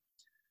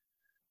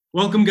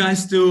Welcome,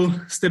 guys,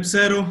 to Step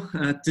Zero.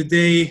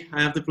 Today,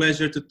 I have the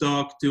pleasure to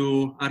talk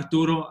to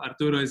Arturo.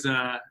 Arturo is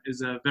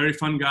a very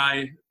fun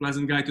guy,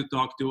 pleasant guy to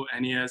talk to,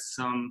 and he has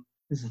some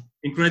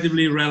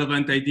incredibly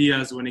relevant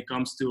ideas when it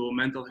comes to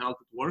mental health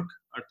at work.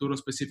 Arturo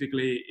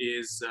specifically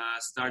is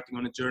starting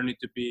on a journey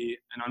to be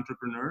an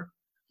entrepreneur,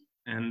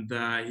 and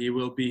he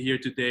will be here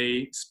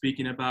today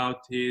speaking about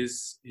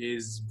his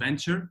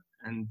venture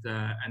and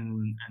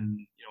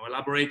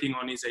elaborating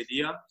on his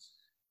idea.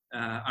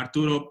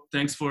 Arturo,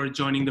 thanks for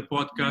joining the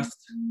podcast.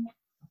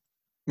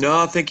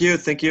 No, thank you,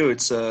 thank you.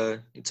 It's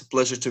a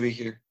pleasure to be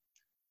here.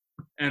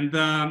 And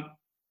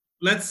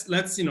let's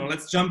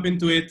jump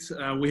into it.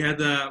 We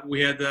had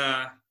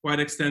a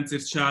quite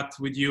extensive chat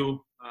with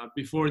you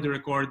before the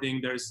recording.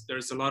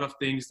 There's a lot of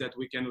things that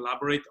we can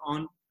elaborate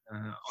on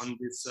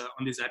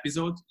this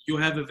episode. You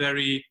have a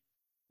very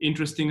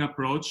interesting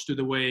approach to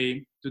the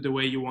way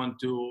you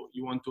want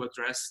to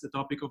address the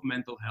topic of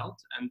mental health,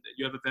 and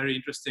you have a very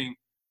interesting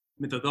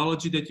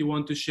methodology that you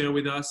want to share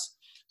with us.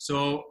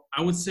 So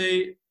I would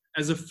say,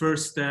 as a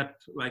first step,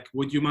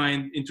 would you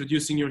mind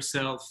introducing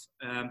yourself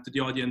to the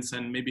audience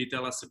and maybe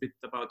tell us a bit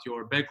about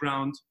your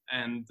background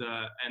and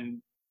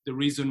the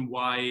reason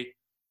why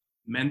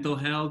mental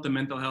health and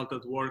mental health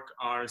at work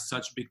are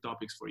such big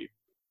topics for you?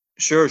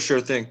 Sure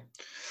thing.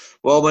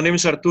 Well, my name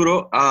is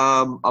Arturo.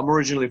 I'm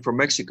originally from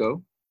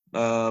Mexico,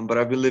 but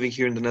I've been living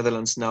here in the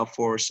Netherlands now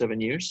for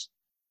 7 years.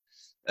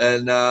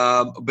 And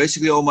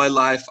basically, all my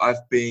life,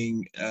 I've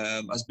been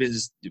as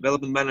business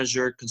development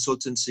manager,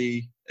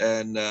 consultancy,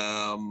 and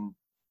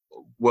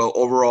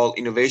overall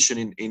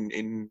innovation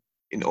in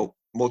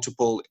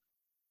multiple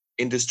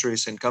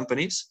industries and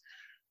companies,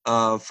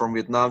 from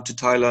Vietnam to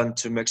Thailand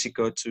to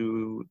Mexico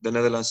to the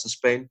Netherlands and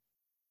Spain,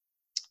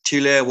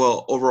 Chile.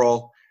 Well,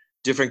 overall,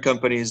 different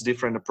companies,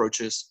 different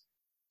approaches.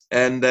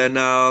 And then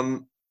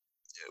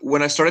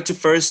when I started to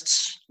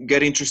first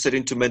get interested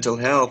into mental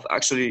health,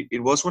 actually, it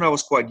was when I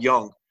was quite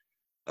young.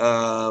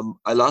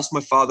 I lost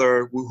my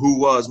father, who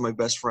was my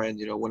best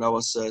friend, when I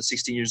was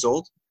 16 years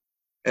old.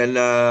 And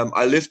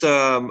I lived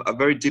a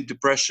very deep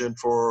depression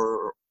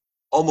for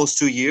almost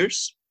 2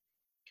 years.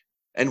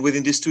 And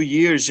within these 2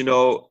 years, it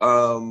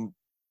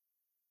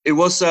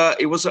was a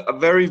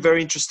very,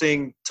 very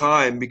interesting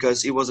time,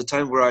 because it was a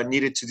time where I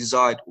needed to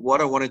decide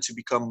what I wanted to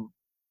become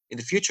in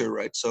the future,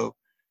 right? So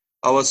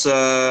I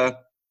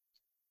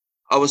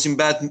was in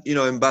bad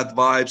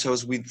vibes. I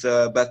was with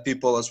bad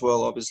people as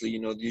well, obviously,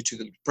 due to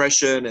the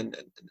depression and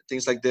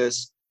things like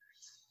this.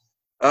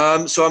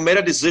 So I made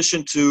a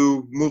decision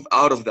to move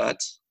out of that.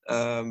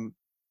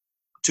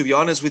 To be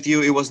honest with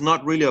you, it was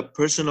not really a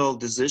personal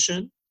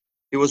decision.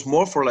 It was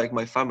more for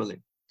my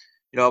family.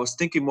 I was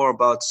thinking more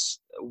about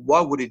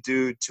what would it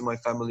do to my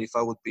family if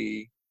I would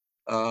be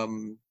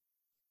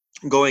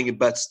going in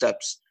bad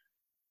steps.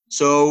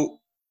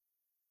 So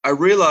I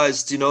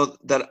realized,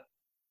 that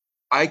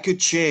I could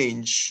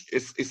change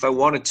if I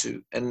wanted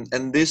to.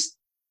 And these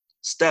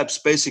steps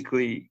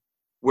basically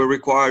were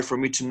required for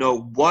me to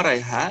know what I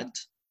had,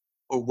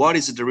 or what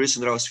is the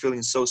reason that I was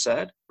feeling so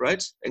sad,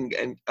 right?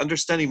 And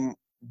understanding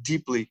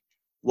deeply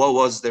what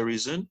was the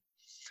reason.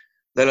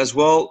 Then as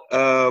well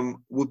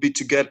would be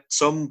to get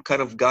some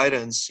kind of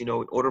guidance, in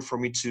order for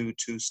me to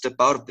step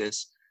out of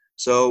this.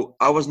 So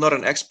I was not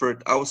an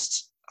expert.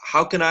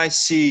 How can I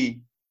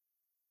see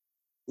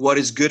what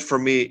is good for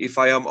me if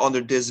I am under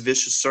this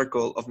vicious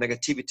circle of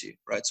negativity,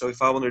 right? So if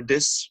I'm under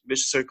this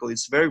vicious circle,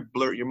 it's very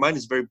blurred. Your mind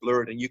is very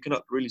blurred, and you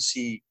cannot really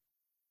see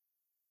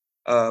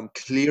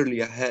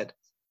clearly ahead.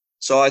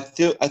 So I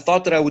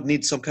thought that I would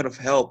need some kind of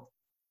help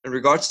in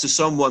regards to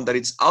someone that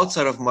is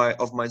outside of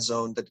my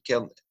zone, that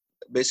can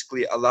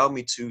basically allow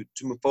me to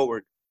move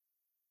forward.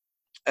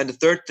 And the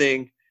third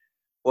thing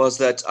was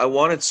that I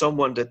wanted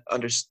someone that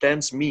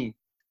understands me,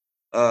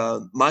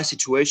 my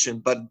situation,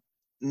 but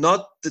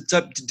not the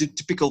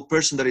typical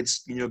person that it's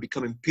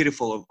becoming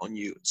pitiful on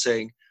you,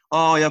 saying,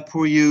 "Oh yeah,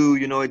 poor you,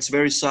 it's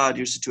very sad,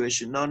 your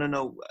situation."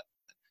 No,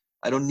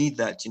 I don't need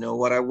that.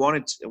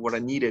 What I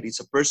needed is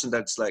a person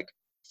that's like,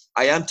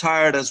 I am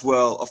tired as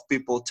well of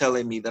people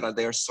telling me that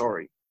they are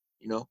sorry.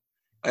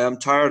 I am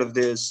tired of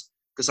this,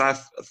 because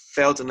I've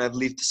felt and I've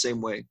lived the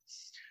same way.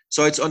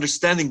 So it's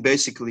understanding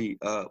basically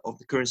of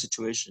the current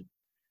situation.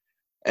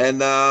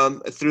 And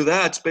through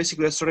that,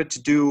 basically, I started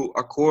to do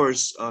a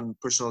course on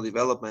personal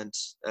development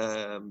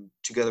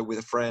together with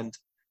a friend.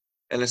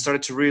 And I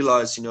started to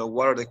realize,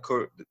 what are the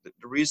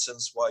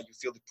reasons why you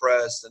feel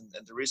depressed, and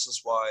the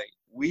reasons why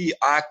we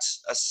act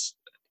as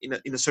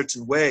in a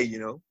certain way,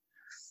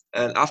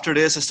 And after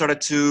this, I started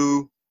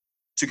to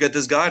get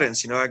this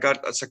guidance. I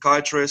got a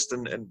psychiatrist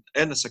and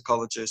a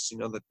psychologist,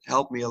 that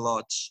helped me a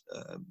lot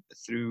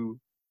through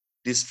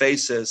these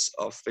phases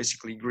of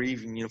basically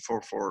grieving,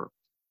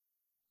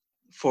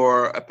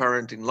 for a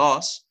parent in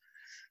loss.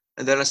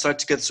 And then I started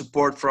to get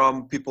support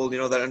from people,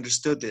 that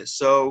understood this.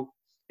 So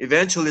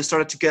eventually I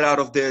started to get out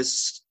of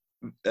this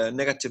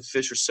negative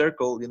vicious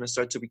circle,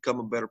 started to become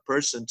a better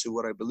person to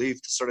what I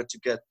believed, started to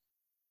get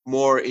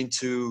more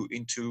into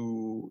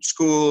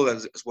school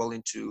as well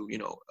into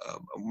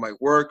my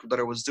work that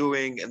I was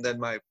doing, and then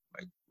my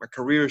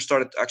career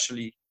started,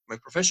 actually my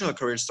professional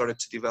career started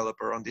to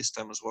develop around this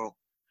time as well.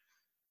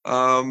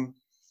 Um,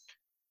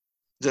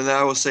 then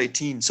I was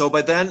 18. So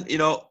by then,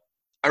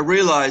 I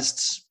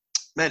realized,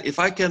 man, if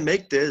I can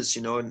make this,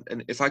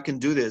 and if I can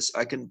do this,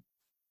 I think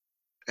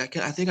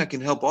I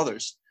can help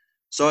others.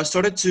 So I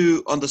started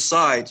to, on the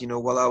side,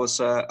 while I was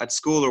at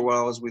school or while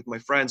I was with my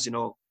friends,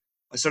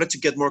 I started to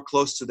get more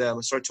close to them.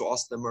 I started to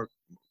ask them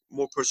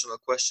more personal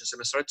questions, and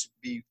I started to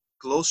be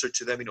closer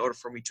to them in order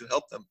for me to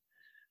help them.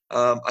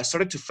 I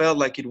started to feel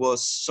like it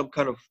was some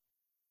kind of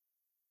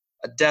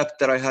a debt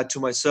that I had to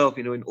myself,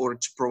 in order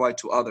to provide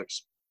to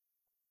others.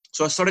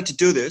 So I started to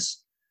do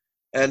this,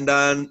 and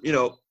then,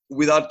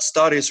 without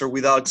studies or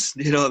without,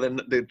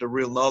 the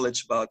real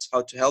knowledge about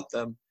how to help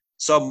them,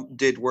 some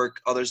did work,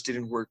 others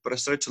didn't work, but I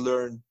started to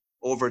learn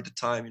over the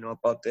time,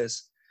 about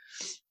this.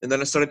 And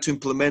then I started to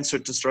implement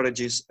certain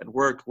strategies at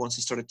work once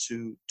I started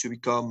to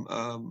become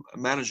a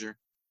manager.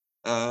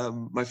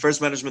 My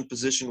first management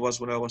position was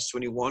when I was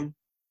 21,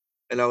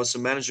 and I was a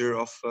manager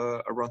of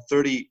around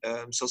 30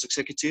 sales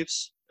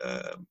executives.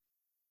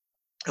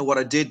 And what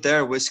I did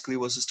there basically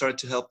was I started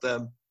to help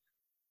them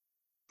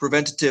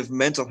preventative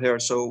mental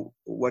health. So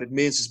what it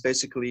means is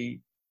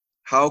basically,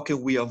 how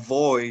can we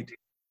avoid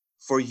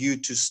for you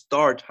to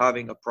start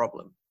having a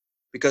problem?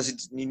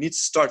 Because you need to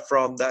start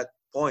from that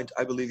point.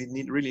 I believe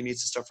really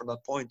needs to start from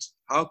that point.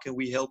 How can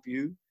we help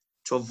you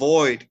to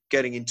avoid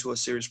getting into a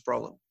serious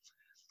problem?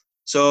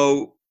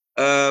 So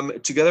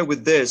together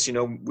with this,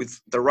 with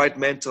the right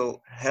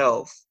mental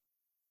health,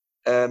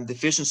 the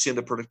efficiency and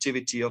the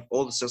productivity of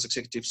all the sales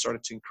executives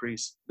started to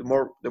increase.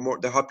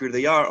 The happier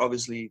they are,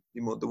 obviously,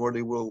 the more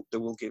they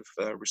will give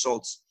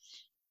results.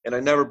 And I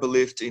never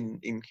believed in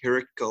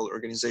hierarchical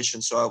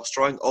organizations, so I was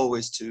trying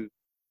always to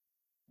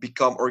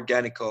become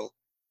organical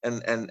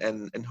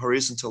and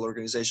horizontal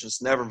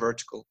organizations, never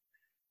vertical.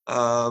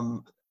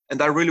 And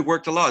that really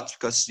worked a lot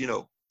because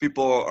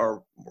people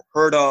are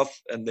heard of,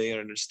 and they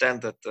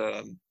understand that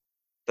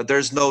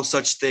there's no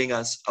such thing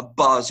as a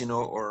boss,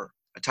 or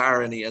a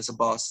tyranny as a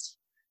boss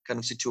kind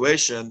of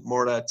situation.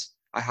 More that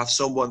I have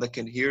someone that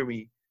can hear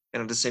me,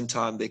 and at the same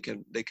time they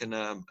can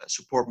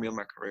support me in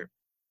my career.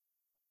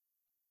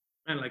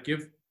 And like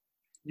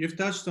you've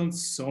touched on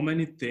so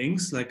many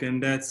things, like,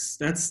 and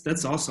that's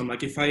awesome.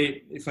 Like if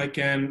I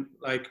can,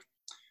 like,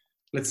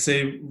 let's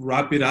say,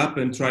 wrap it up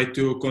and try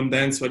to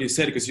condense what you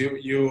said, because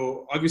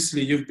you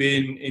obviously you've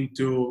been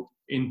into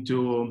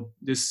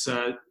this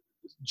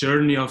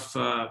journey of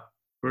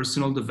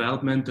personal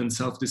development and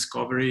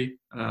self-discovery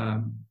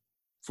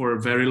for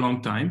a very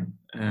long time.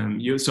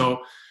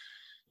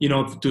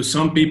 To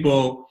some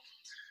people,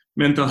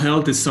 mental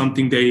health is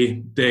something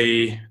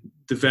they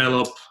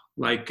develop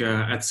like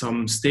at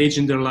some stage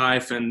in their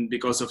life, and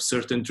because of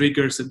certain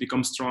triggers it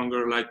becomes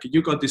stronger. Like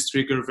you got this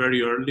trigger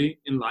very early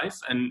in life,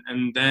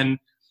 and then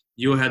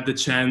you had the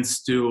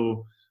chance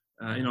to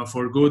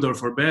for good or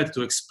for bad,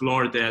 to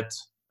explore that,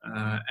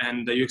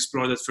 and you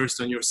explore that first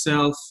on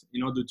yourself,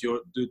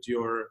 due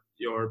to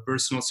your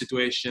personal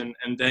situation,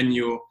 and then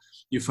you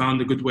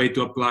found a good way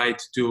to apply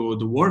it to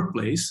the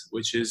workplace,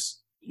 which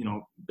is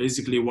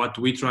basically what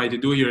we try to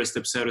do here at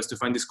StepZero, is to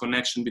find this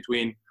connection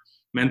between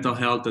mental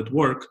health at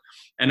work.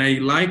 And I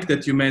like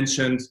that you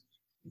mentioned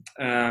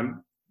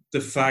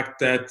the fact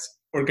that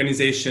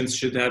organizations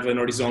should have an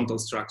horizontal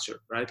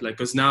structure, right? Like,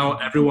 because now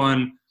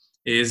everyone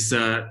is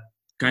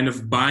kind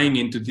of buying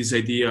into this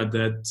idea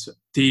that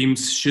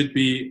teams should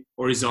be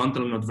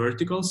horizontal, not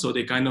vertical. So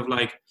they kind of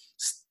like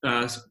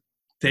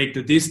take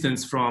the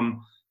distance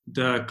from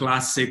the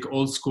classic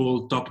old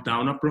school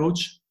top-down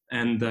approach,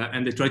 and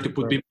they try to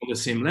put people on the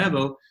same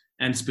level.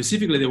 And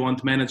specifically, they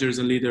want managers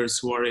and leaders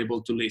who are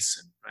able to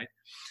listen, right?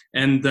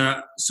 And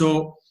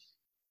so,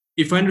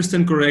 if I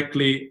understand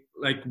correctly,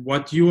 like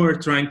what you are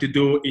trying to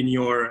do in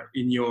your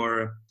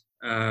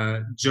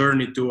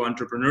journey to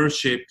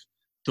entrepreneurship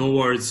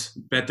towards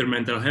better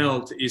mental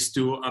health is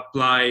to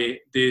apply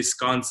this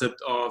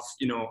concept of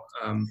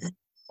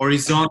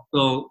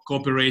horizontal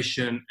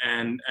cooperation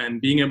and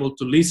being able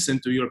to listen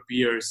to your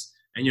peers,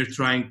 and you're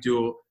trying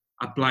to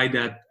apply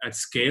that at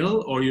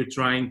scale, or you're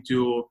trying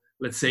to,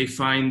 let's say,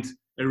 find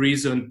a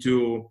reason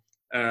to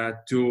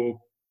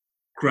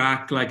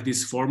crack like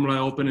this formula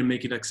open and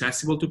make it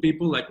accessible to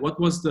people. Like what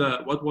was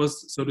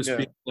so to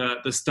speak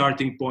the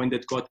starting point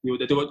that got you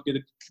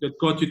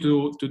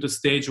to the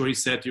stage where you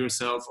said to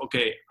yourself,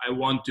 okay, I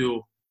want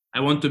to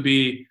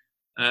be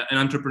an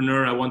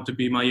entrepreneur, I want to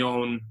be my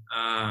own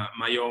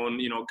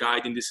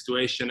guide in this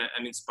situation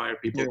and inspire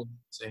people.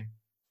 Say,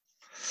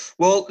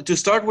 well, to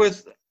start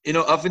with,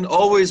 I've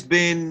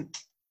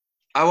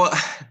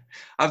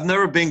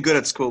never been good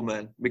at school,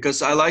 man,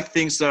 because I like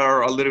things that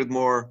are a little bit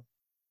more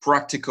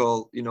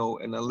practical,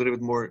 and a little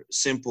bit more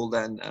simple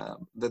than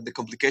the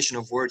complication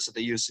of words that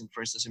they use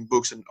for instance, in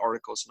books and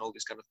articles and all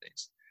these kind of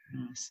things.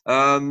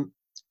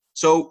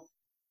 So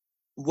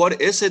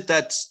what is it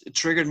that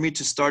triggered me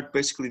to start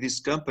basically this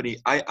company?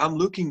 I'm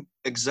looking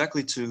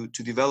exactly to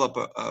develop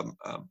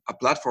a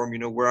platform,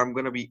 where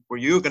where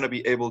you're gonna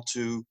be able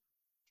to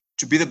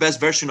be the best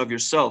version of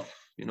yourself,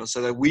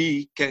 so that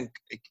we can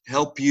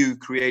help you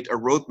create a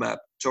roadmap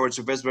towards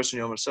the best version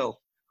of yourself.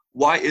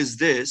 Why is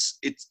this?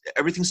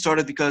 Everything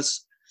started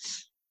because,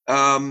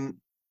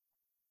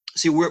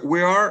 see,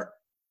 we are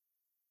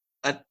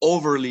an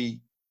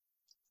overly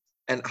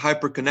and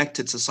hyper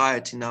connected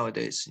society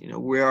nowadays.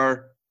 We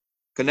are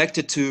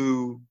connected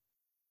to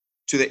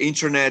the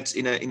internet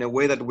in a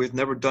way that we've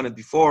never done it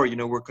before.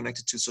 We're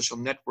connected to social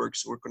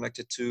networks. We're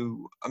connected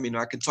to,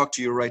 I can talk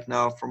to you right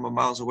now from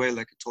miles away,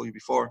 like I told you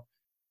before.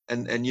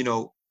 And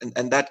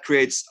that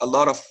creates a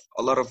lot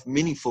of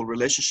meaningful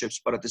relationships.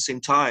 But at the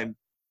same time,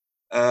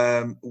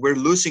 we're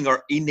losing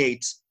our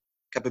innate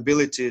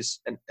capabilities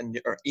and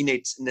our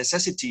innate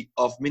necessity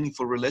of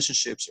meaningful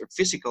relationships, or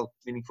physical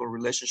meaningful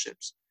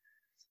relationships.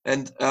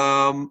 And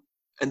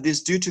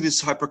this due to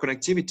this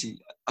hyperconnectivity.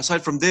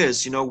 Aside from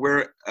this,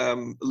 we're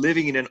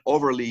living in an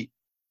overly,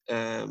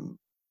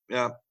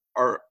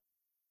 our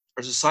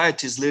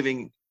society is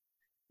living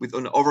with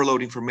an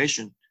overload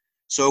information.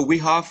 So we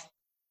have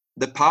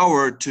the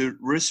power to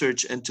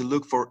research and to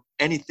look for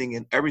anything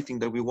and everything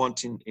that we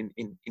want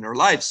in our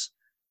lives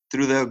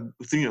through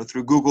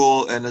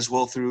Google, and as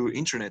well through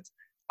internet.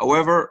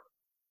 However,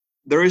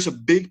 there is a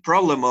big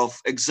problem of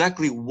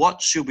exactly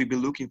what should we be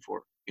looking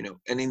for,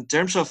 and in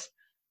terms of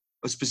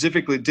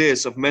specifically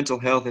this of mental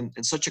health,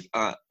 and such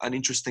an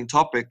interesting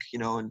topic,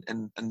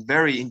 and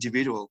very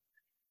individual.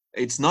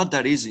 It's not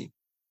that easy.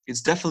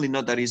 It's definitely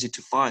not that easy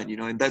to find,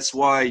 and that's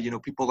why,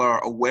 people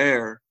are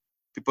aware,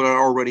 people are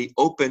already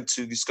open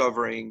to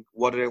discovering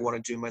what do I want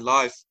to do in my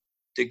life.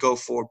 They go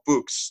for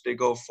books, they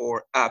go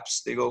for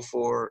apps, they go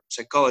for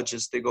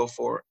psychologists, they go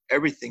for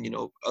everything,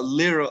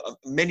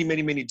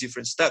 many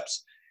different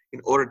steps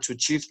in order to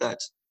achieve that.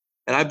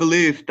 And I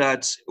believe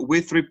that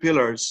with 3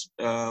 pillars,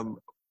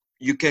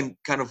 you can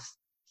kind of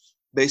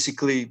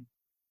basically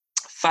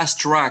fast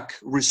track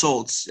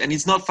results. And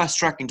it's not fast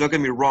tracking, don't get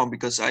me wrong,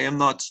 because I am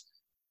not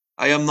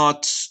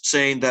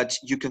saying that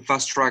you can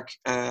fast track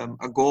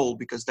a goal,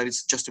 because that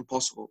is just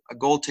impossible. A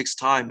goal takes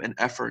time and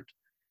effort.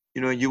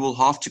 You will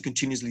have to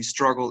continuously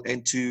struggle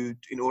in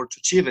order to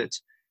achieve it.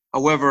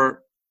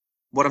 However,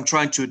 what I'm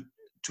trying to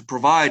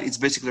provide is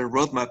basically a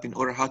roadmap in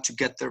order how to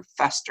get there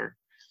faster,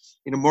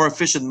 in a more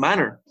efficient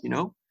manner,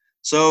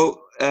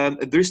 So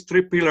these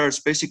 3 pillars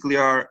basically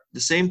are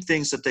the same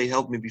things that they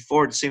helped me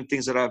before, the same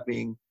things that I've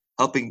been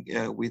helping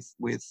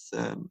with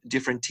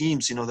different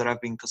teams, that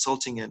I've been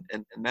consulting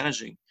and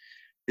managing.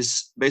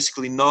 Is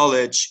basically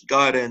knowledge,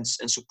 guidance,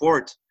 and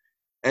support.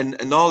 And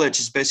knowledge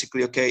is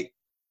basically, okay,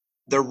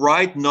 the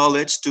right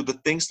knowledge to the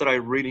things that I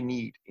really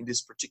need in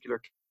this particular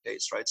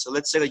case, right? So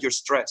let's say that you're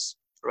stressed,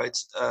 right?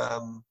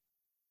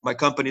 My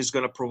company is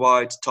going to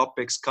provide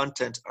topics,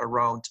 content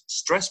around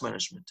stress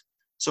management.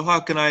 So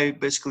how can I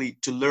basically,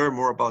 to learn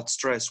more about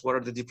stress, what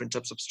are the different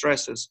types of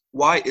stresses?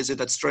 Why is it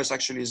that stress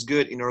actually is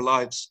good in our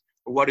lives?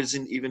 Or what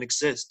doesn't even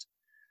exist?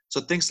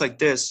 So things like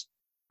this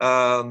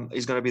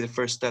is going to be the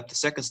first step. The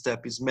second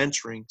step is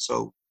mentoring.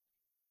 So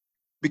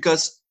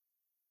because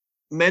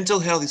mental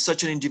health is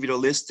such an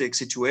individualistic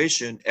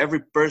situation, every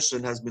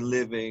person has been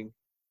living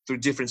through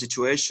different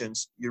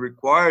situations. You're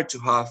required to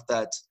have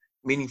that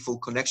meaningful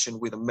connection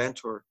with a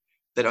mentor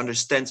that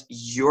understands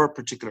your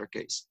particular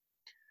case.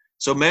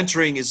 So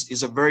mentoring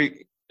is a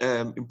very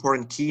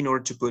important key in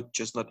order to put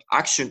just not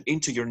action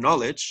into your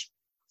knowledge,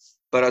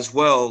 but as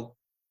well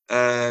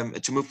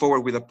to move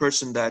forward with a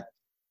person that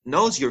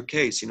knows your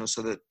case,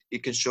 so that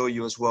it can show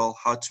you as well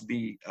how to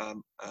be,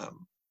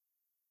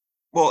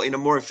 in a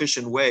more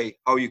efficient way,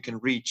 how you can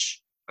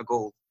reach a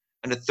goal.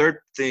 And the third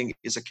thing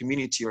is a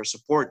community or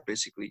support,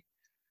 basically.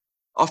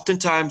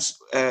 Oftentimes,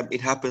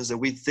 it happens that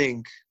we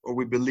think or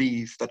we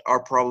believe that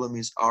our problem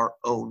is our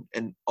own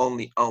and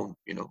only own,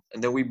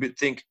 and then we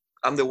think,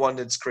 I'm the one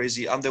that's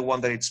crazy, I'm the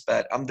one that it's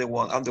bad, I'm the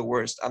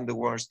worst, I'm the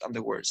worst, I'm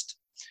the worst.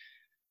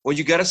 When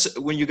you get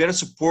a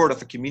support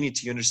of a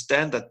community, you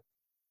understand that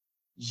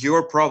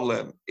your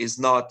problem is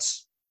not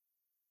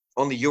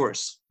only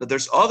yours, that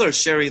there's others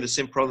sharing the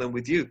same problem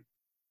with you.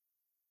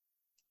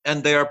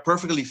 And they are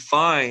perfectly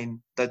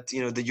fine that,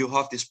 that you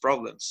have these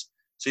problems.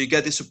 So you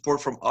get the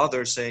support from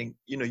others saying,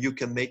 you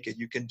can make it,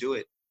 you can do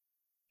it.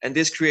 And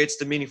this creates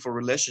the meaningful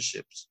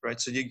relationships, right?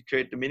 So you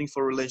create the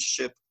meaningful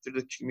relationship through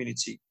the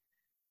community.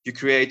 You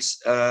create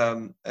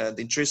the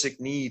intrinsic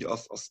need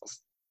of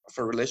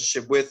a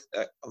relationship with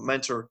a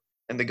mentor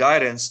and the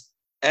guidance,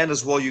 and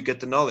as well you get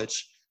the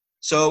knowledge.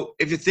 So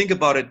if you think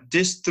about it,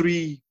 these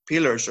 3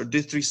 pillars or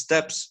these 3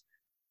 steps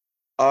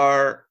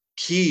are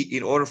key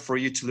in order for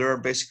you to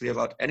learn basically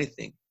about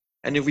anything.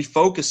 And if we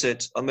focus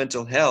it on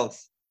mental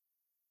health,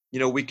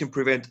 we can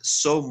prevent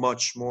so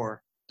much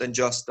more than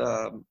just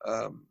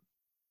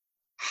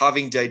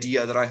having the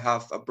idea that I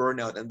have a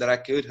burnout and that I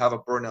could have a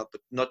burnout,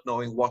 but not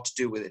knowing what to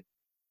do with it,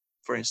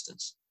 for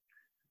instance.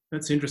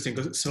 That's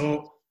interesting.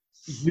 So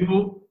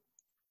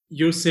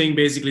you're saying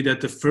basically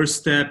that the first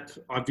step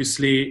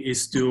obviously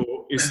is to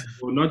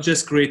not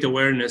just create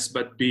awareness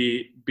but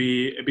be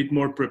a bit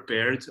more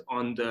prepared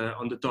on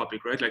the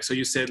topic, right? Like, so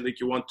you said, like,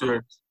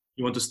 Correct.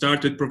 you want to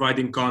start with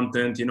providing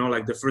content,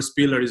 like the first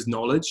pillar is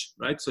knowledge,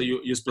 right? So you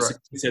Correct.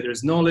 specifically said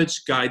there's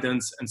knowledge,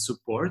 guidance, and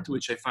support,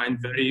 which I find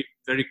very,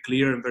 very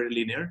clear and very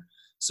linear.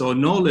 So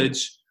knowledge,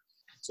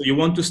 so you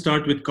want to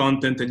start with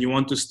content, and you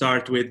want to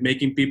start with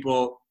making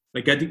people,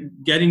 like,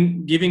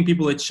 giving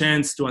people a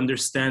chance to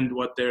understand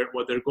what they're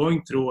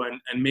going through,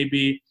 and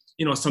maybe,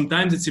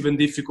 sometimes it's even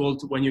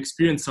difficult when you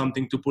experience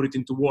something to put it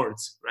into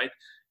words, right?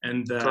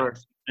 And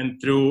Correct.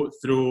 and through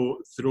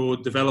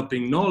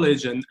developing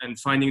knowledge and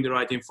finding the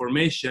right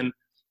information,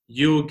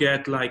 you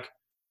get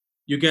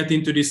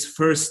into this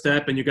first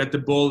step, and you get the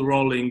ball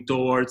rolling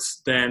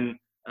towards then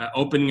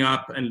opening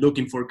up and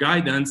looking for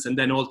guidance, and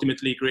then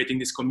ultimately creating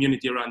this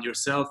community around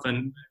yourself,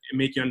 and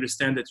make you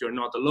understand that you're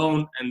not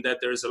alone, and that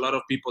there's a lot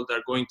of people that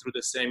are going through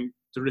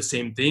the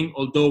same thing,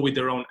 although with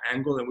their own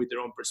angle and with their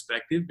own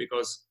perspective,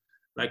 because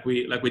like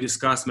we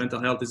discussed,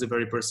 mental health is a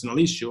very personal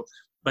issue.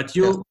 But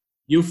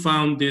you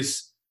found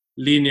this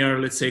linear,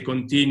 let's say,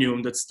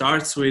 continuum that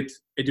starts with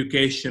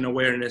education,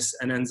 awareness,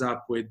 and ends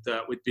up with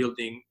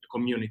building a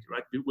community,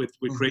 right? With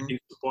creating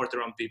support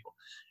around people.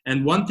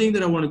 And one thing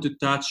that I wanted to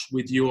touch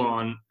with you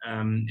on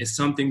is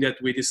something that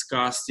we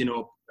discussed,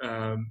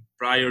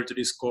 prior to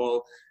this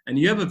call. And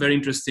you have a very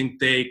interesting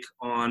take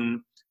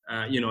on,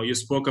 you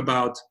spoke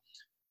about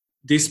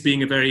this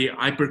being a very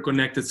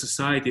hyper-connected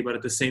society, but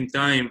at the same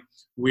time,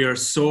 we are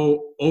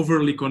so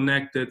overly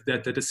connected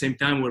that at the same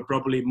time, we're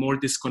probably more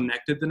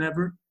disconnected than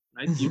ever,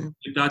 right? You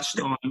touched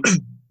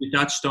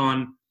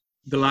on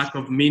the lack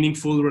of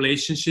meaningful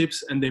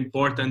relationships and the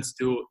importance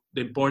to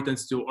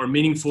or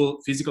meaningful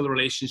physical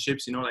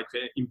relationships, like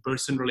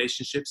in-person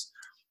relationships.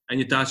 And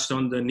you touched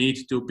on the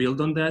need to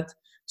build on that.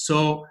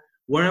 So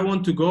where I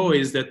want to go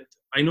is that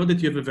I know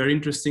that you have a very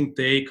interesting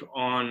take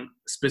on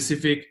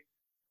specific,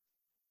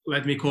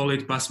 let me call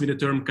it, pass me the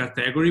term,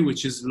 category,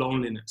 which is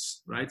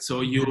loneliness, right? So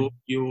you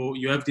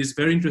have this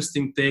very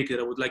interesting take that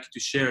I would like you to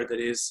share, that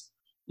is,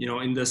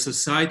 in the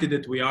society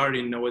that we are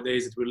in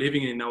nowadays, that we're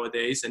living in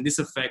nowadays, and this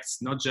affects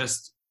not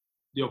just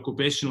the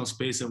occupational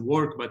space and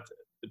work, but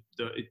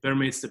it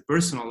permeates the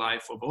personal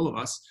life of all of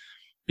us.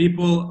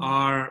 People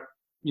are,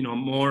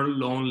 more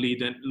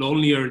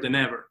lonelier than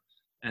ever.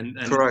 And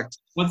Correct.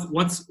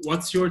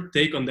 what's your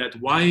take on that?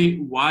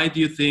 Why do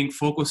you think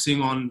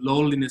focusing on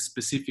loneliness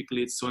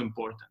specifically is so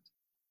important?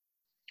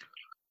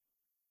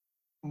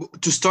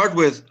 To start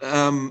with,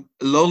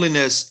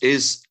 loneliness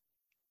is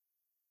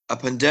a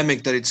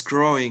pandemic that it's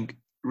growing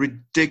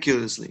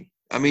ridiculously.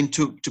 I mean,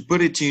 to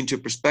put it into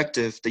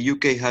perspective, the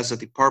UK has a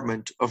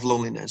department of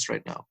loneliness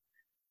right now.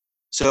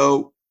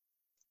 So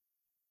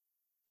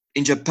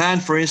in Japan,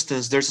 for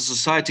instance, there's a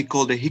society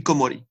called the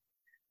Hikomori.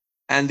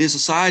 And this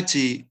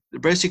society,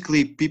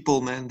 basically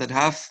people, man, that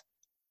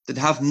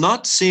have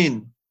not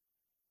seen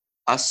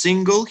a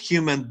single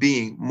human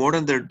being more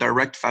than their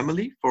direct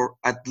family for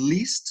at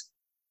least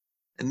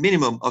a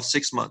minimum of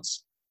 6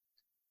 months.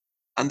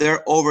 And there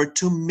are over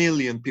 2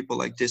 million people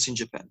like this in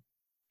Japan.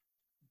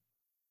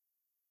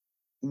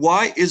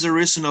 Why is the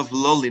reason of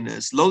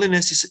loneliness?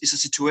 Loneliness is a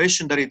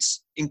situation that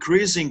it's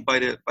increasing by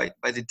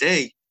the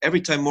day, every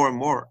time more and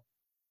more.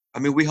 I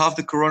mean, we have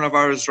the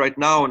coronavirus right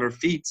now on our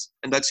feet,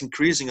 and that's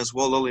increasing as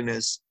well,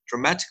 loneliness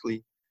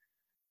dramatically.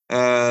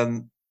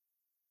 It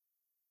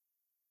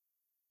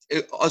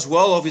as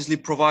well obviously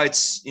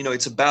provides,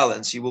 it's a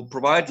balance. You will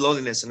provide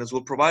loneliness, and it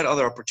will provide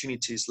other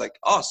opportunities like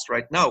us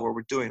right now, what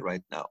we're doing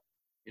right now,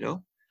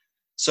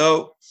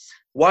 So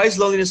why is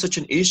loneliness such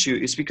an issue?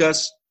 It's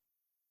because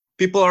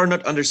people are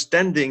not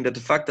understanding that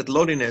the fact that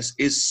loneliness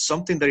is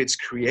something that it's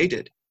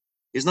created.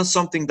 It's not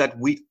something that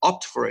we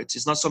opt for it.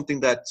 It's not something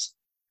that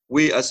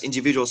we as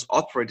individuals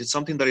opt for it. It's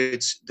something that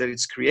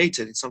it's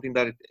created. It's something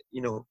that,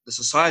 the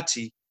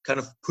society kind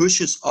of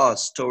pushes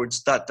us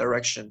towards that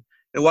direction.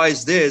 And why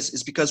is this?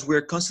 Is because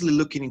we're constantly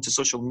looking into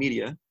social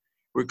media.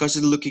 We're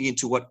constantly looking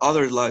into what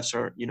other lives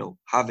are,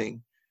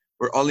 having.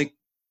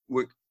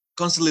 We're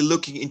constantly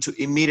looking into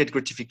immediate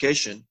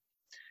gratification.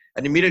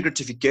 And immediate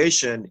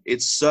gratification,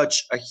 it's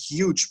such a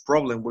huge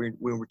problem when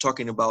we're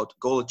talking about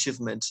goal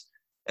achievement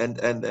and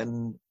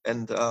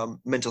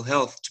mental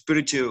health. To put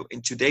it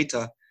into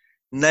data,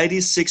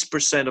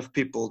 96% of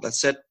people that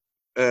set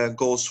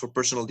goals for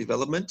personal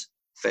development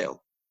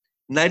fail.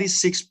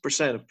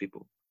 96% of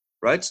people,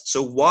 right?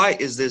 So why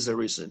is this a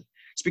reason?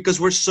 It's because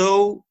we're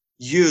so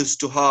used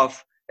to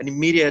have an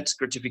immediate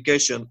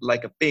gratification,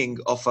 like a ping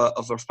of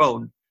our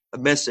phone, a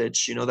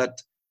message,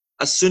 that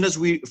as soon as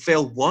we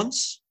fail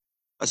once,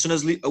 as soon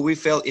as we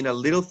fail in a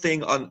little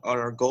thing on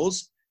our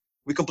goals,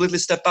 we completely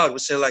step out. We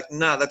say like,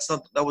 nah, that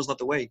was not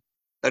the way.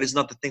 That is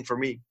not the thing for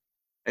me.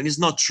 And it's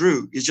not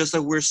true. It's just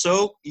that we're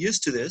so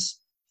used to this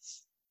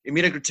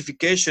immediate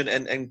gratification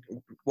and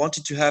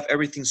wanting to have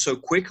everything so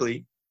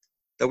quickly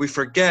that we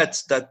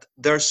forget that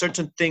there are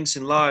certain things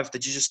in life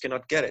that you just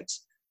cannot get it.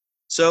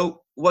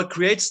 So what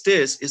creates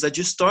this is that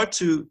you start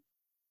to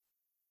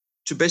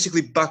to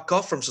basically back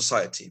off from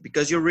society,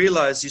 because you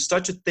realize, you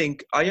start to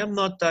think, I am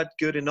not that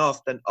good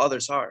enough than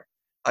others are.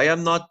 I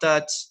am not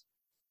that,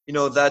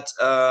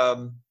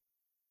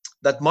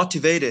 that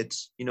motivated,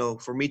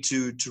 for me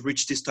to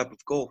reach this type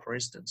of goal, for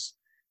instance.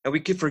 And we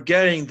keep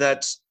forgetting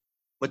that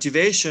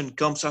motivation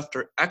comes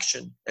after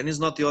action and is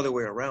not the other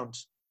way around.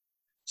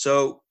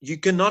 So you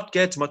cannot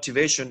get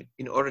motivation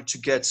in order to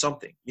get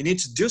something. You need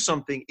to do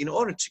something in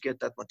order to get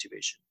that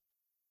motivation,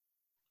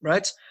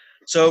 right?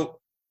 So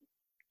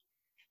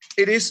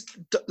it is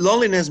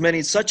loneliness, man.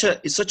 It's such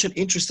an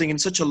interesting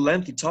and such a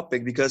lengthy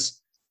topic,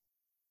 because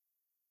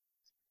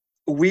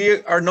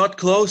we are not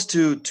close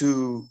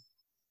to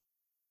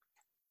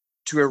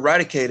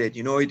eradicate it.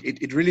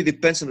 It really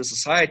depends on the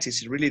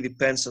societies. It really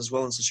depends as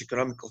well on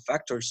socioeconomical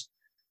factors.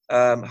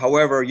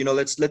 However,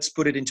 let's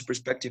put it into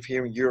perspective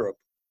here in Europe.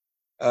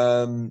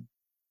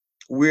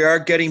 We are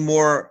getting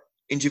more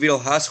individual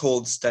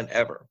households than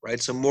ever,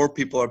 right? So more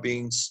people are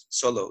being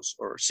solos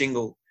or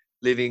single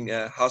living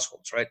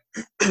households, right?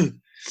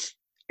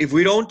 If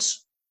we don't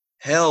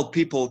help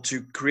people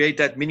to create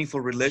that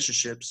meaningful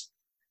relationships,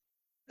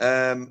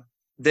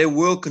 they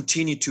will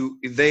continue to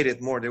evade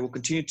it more. They will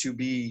continue to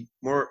be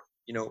more,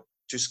 to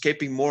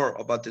escaping more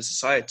about the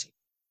society.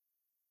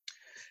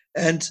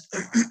 And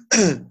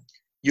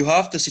you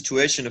have the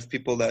situation of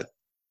people that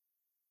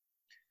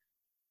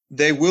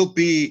they will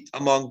be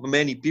among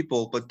many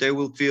people, but they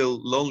will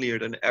feel lonelier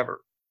than ever.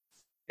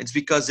 It's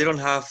because they don't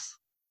have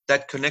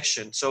that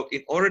connection. So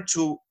in order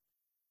to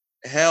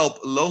help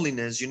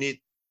loneliness, you need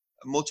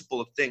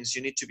multiple of things.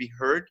 You need to be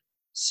heard,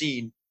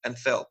 seen, and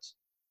felt,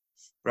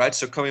 right?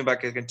 So coming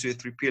back again to the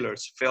 3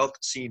 pillars: felt,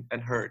 seen,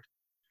 and heard.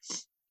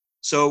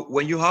 So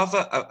when you have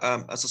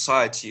a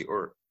society,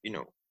 or a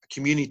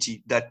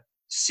community that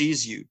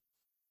sees you,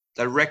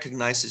 that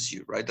recognizes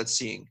you, right? That's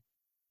seeing,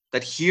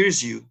 that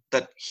hears you,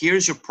 that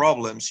hears your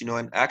problems,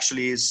 and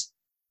actually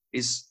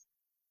is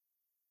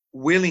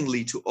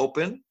willingly to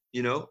open,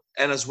 and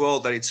as well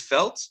that it's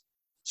felt.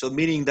 So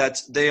meaning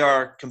that they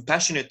are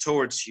compassionate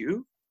towards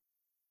you,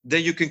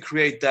 then you can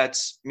create that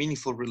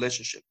meaningful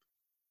relationship.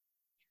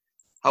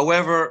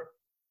 However,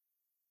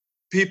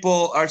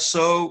 people are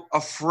so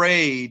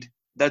afraid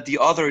that the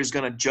other is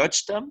going to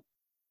judge them,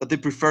 that they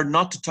prefer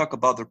not to talk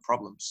about their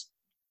problems,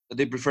 that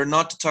they prefer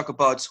not to talk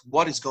about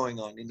what is going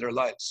on in their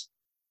lives.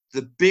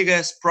 The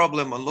biggest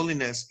problem on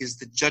loneliness is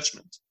the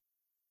judgment.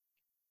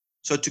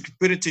 So to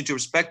put it into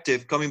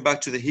perspective, coming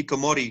back to the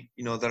hikikomori,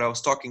 that I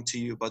was talking to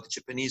you about, the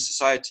Japanese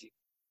society,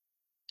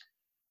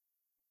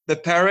 the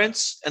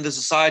parents and the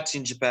society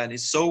in Japan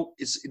is on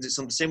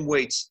the same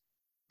weight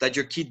that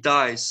your kid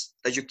dies,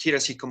 that your kid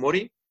has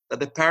hikikomori, that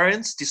the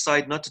parents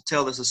decide not to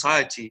tell the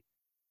society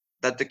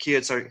that the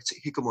kids are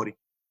hikikomori.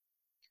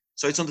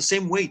 So it's on the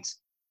same weight.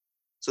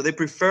 So they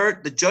prefer,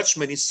 the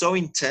judgment is so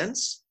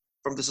intense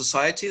from the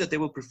society that they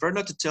will prefer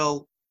not to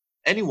tell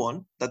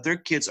anyone that their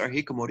kids are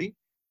hikikomori,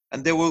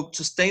 and they will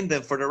sustain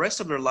them for the rest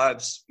of their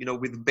lives,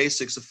 with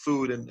basics of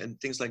food and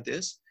things like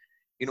this,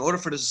 in order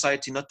for the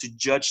society not to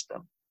judge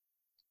them,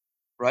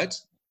 right?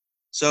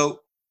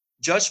 So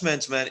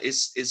judgment, man,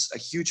 is a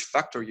huge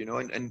factor,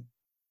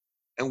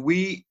 and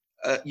we,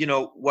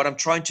 what I'm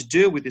trying to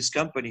do with this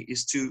company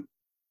is to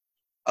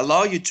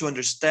allow you to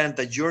understand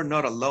that you're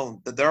not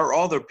alone, that there are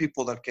other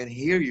people that can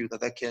hear you,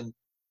 that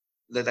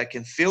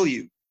can feel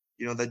you,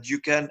 that you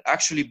can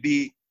actually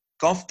be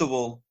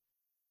comfortable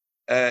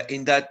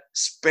in that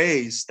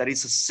space, that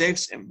is a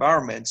safe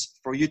environment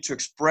for you to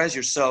express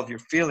yourself, your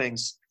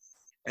feelings,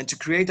 and to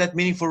create that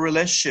meaningful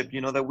relationship,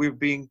 that we've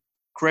been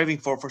craving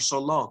for so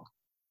long.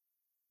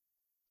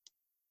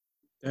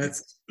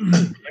 That's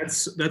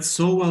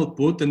so well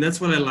put, and that's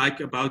what I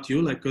like about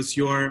you, because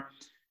you're,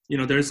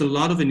 there's a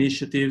lot of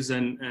initiatives,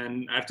 and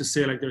I have to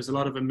say, there's a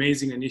lot of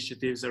amazing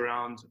initiatives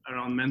around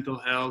mental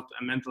health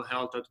and mental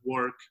health at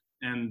work,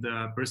 and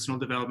personal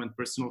development,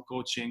 personal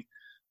coaching,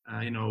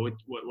 with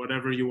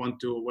whatever you want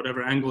to,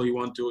 whatever angle you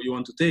want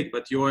to take.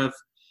 But you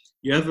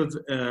have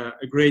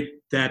a great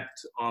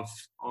depth of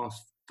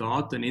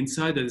thought and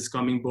insight that is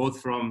coming both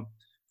from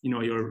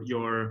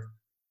your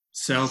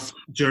self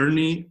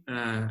journey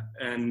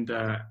and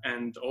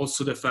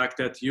also the fact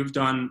that you've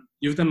done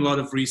a lot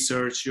of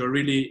research. You're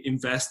really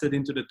invested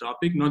into the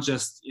topic, not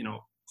just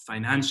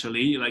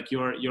financially,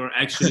 you're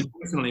actually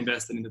personally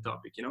invested in the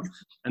topic,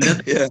 and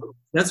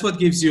that's what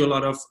gives you a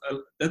lot of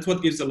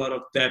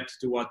depth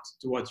to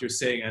what you're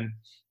saying.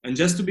 And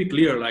just to be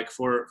clear,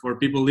 for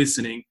people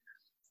listening,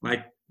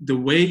 the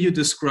way you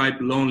describe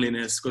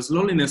loneliness, because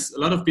loneliness, a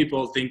lot of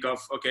people think of,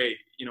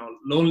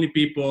 lonely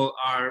people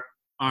are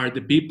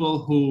the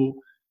people who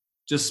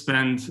just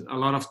spend a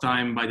lot of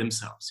time by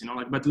themselves,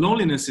 but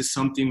loneliness is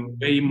something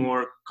way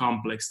more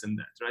complex than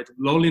that, right?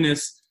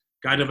 Loneliness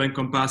kind of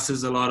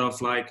encompasses a lot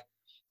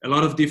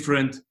of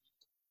different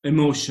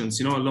emotions.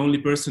 A lonely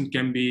person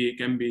can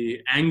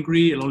be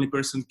angry. A lonely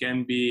person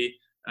can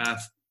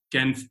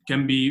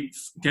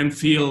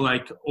feel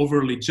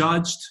overly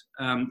judged,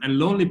 and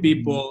lonely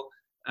people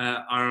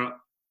are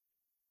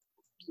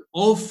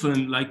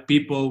often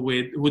people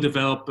who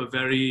develop a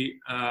very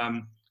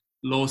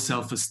low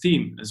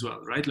self-esteem as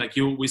well, right? Like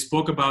we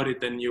spoke about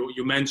it, and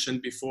you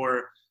mentioned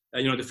before,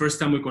 the first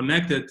time we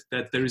connected,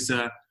 that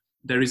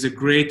there is a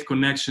great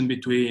connection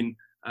between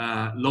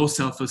low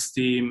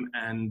self-esteem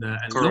and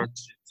Correct.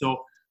 loneliness.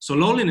 So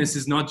loneliness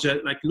is not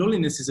just like,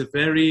 loneliness is a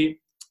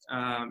very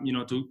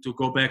to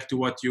go back to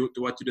what you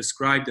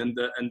described, and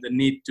the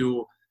need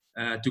to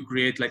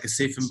create like a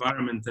safe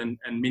environment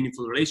and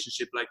meaningful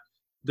relationship. Like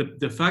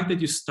the fact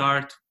that you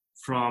start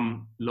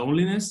from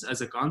loneliness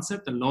as a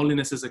concept and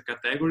loneliness as a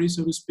category,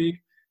 so to speak,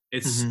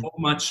 it's so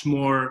much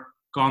more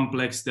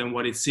complex than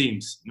what it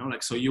seems.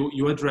 Like, so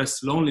you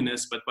address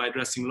loneliness, but by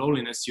addressing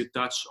loneliness, you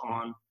touch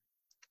on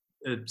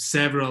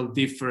several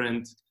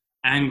different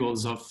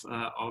angles of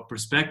or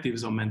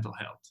perspectives on mental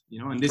health.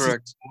 And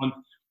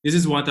this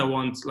is what I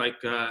want,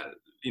 like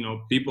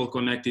people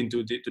connecting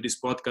to this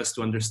podcast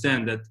to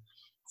understand, that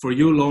for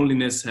you,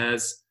 loneliness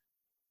has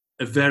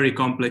a very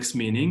complex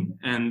meaning,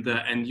 and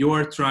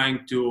you're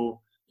trying to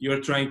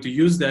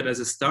use that as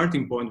a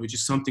starting point, which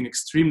is something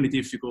extremely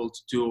difficult,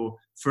 to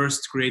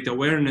first create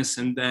awareness,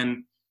 and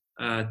then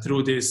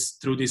through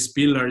these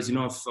pillars,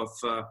 of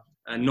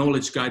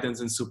knowledge, guidance,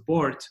 and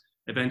support,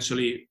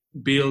 eventually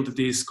build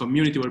this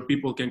community where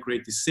people can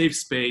create this safe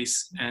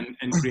space and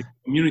create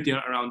a community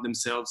around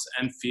themselves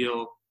and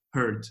feel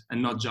heard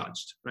and not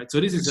judged, right? So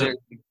this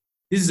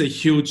is a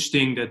huge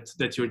thing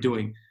that you're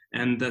doing,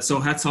 and so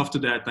hats off to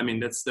that. I mean,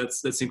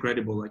 that's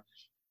incredible. Like,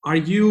 are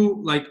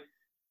you like,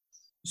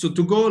 so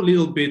to go a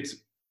little bit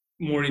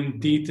more in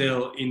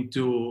detail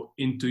into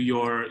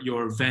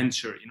your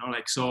venture,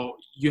 like, so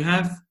you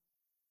have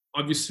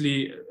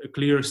obviously a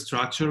clear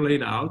structure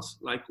laid out.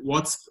 Like,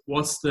 what's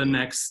the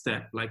next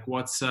step? Like,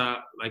 what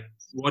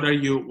are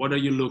you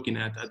looking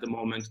at the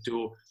moment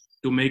to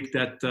make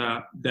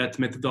that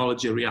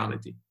methodology a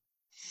reality?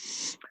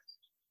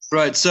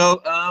 Right.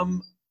 So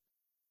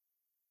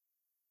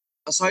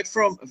aside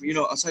from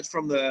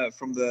the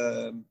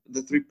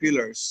three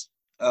pillars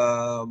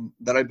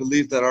that I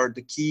believe that are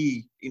the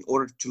key in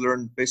order to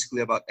learn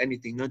basically about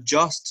anything, not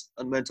just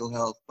on mental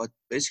health, but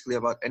basically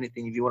about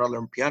anything. If you want to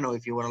learn piano,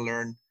 if you want to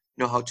learn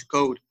how to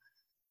code,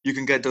 you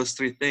can get those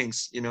three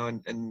things,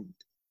 and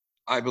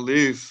I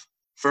believe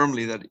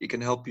firmly that it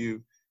can help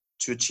you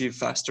to achieve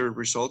faster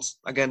results.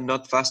 Again,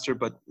 not faster,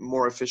 but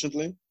more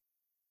efficiently.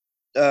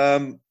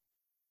 I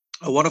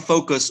want to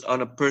focus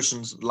on a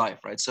person's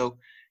life, right? So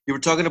you were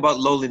talking about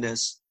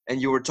loneliness,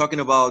 and you were talking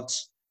about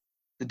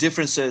the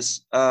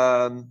differences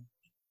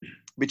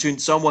between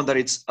someone that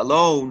is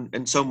alone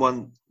and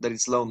someone that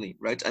is lonely,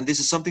 right? And this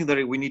is something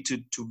that we need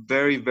to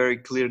very, very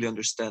clearly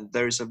understand.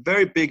 There is a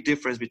very big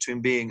difference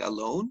between being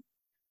alone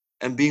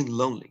and being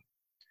lonely.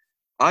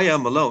 I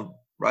am alone,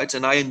 right?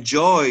 And I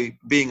enjoy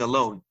being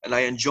alone, and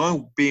I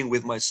enjoy being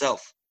with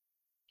myself,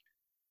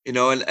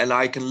 and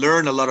I can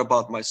learn a lot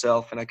about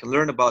myself, and I can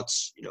learn about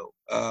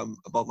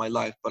my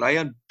life, but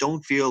I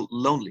don't feel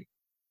lonely,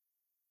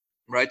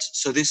 right?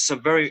 So this is a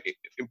very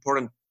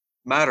important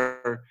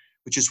matter,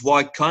 which is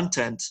why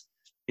content,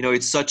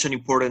 it's such an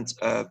important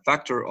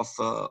factor of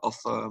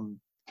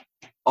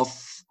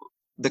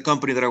the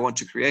company that I want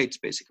to create,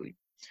 basically.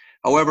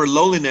 However,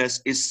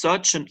 loneliness is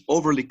such an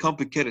overly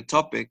complicated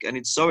topic, and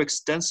it's so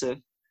extensive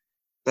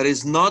that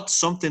it's not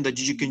something that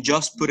you can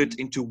just put it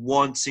into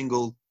one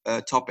single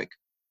topic.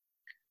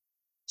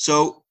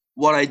 So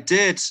what I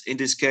did in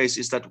this case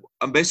is that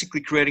I'm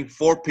basically creating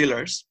 4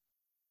 pillars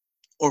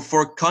or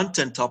 4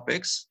 content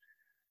topics,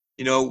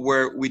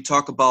 where we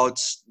talk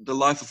about the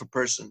life of a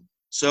person.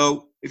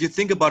 So if you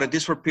think about it,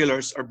 these 4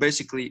 pillars are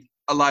basically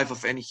a life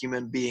of any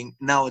human being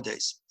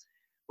nowadays.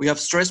 We have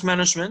stress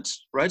management,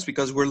 right?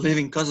 Because we're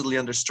living constantly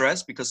under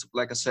stress because,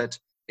 like I said,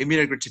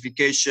 immediate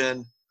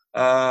gratification,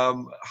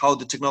 how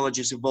the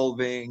technology is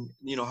evolving,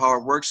 how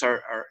our works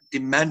are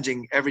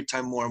demanding every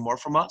time more and more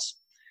from us.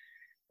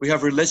 We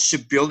have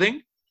relationship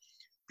building,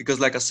 because,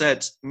 like I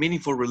said,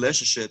 meaningful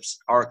relationships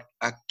are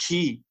a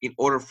key in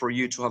order for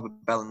you to have a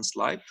balanced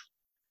life.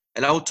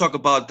 And I will talk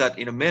about that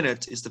in a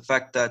minute, is the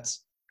fact that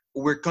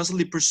we're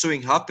constantly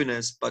pursuing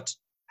happiness, but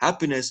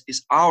happiness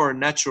is our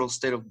natural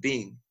state of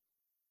being,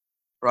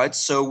 right?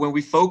 So when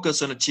we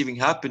focus on achieving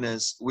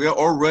happiness, we are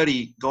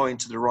already going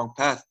to the wrong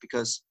path,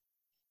 because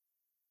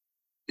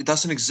it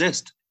doesn't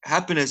exist.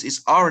 Happiness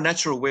is our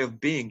natural way of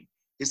being.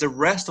 It's the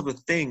rest of the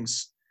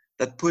things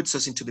that puts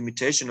us into the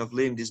limitation of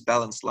living this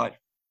balanced life.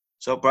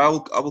 So, but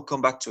I will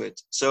come back to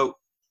it. So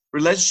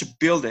relationship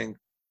building,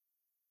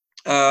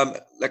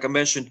 like I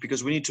mentioned,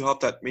 because we need to have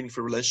that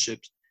meaningful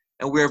relationships,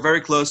 and we are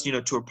very close,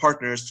 to our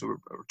partners, to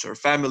our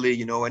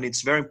family, and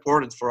it's very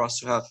important for us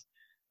to have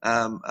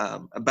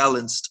a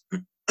balanced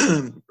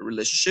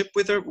relationship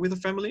with our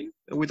family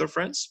and with our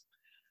friends.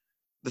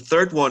 The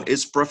third one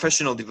is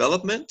professional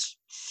development,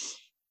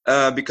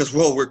 because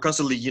we're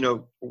constantly,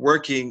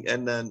 working,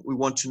 and then we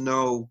want to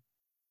know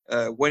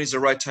when is the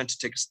right time to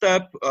take a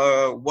step.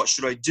 What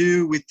should I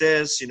do with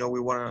this?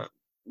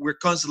 We're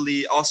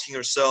constantly asking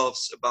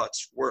ourselves about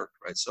work,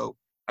 right? So,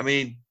 I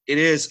mean, it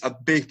is a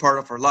big part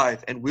of our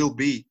life and will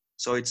be.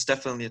 So it's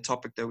definitely a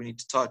topic that we need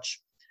to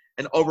touch.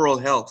 And overall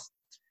health.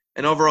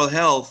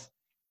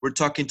 we're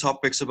talking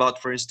topics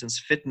about, for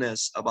instance,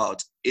 fitness,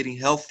 about eating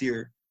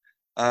healthier,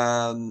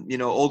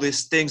 all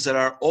these things that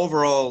are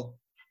overall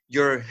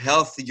your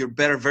healthy, your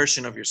better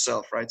version of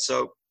yourself, right?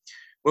 So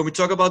when we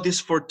talk about these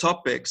 4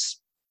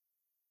 topics,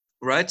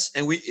 right,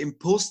 and we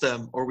impulse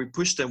them or we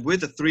push them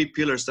with the 3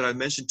 pillars that I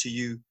mentioned to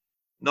you,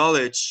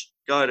 knowledge,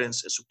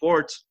 guidance, and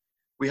support,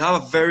 we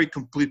have a very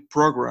complete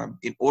program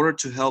in order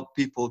to help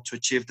people to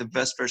achieve the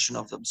best version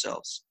of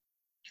themselves.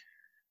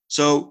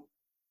 So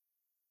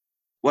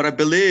what I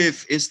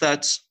believe is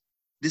that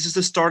this is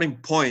the starting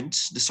point.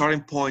 The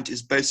starting point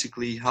is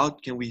basically how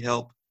can we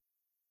help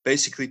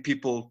basically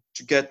people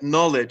to get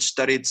knowledge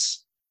that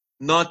it's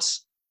not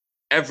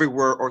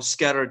everywhere or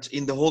scattered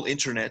in the whole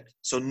internet.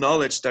 So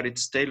knowledge that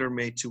it's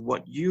tailor-made to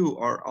what you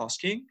are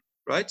asking,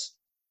 right?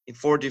 In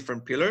 4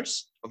 different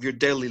pillars of your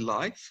daily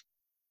life.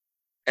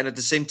 And at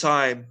the same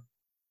time,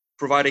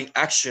 providing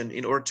action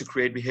in order to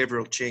create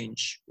behavioral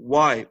change.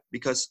 Why?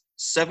 Because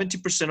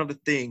 70% of the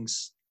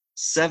things,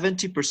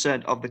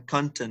 70% of the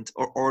content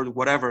or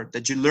whatever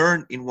that you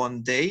learn in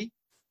one day,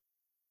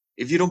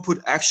 if you don't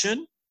put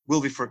action,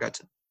 will be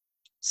forgotten.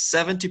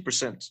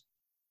 70%,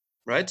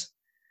 right?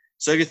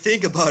 So if you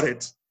think about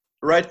it,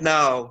 right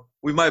now,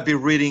 we might be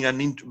reading a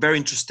very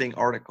interesting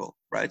article,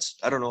 right?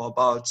 I don't know,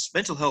 about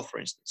mental health, for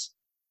instance.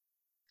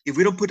 If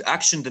we don't put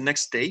action the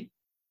next day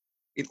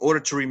in order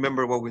to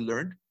remember what we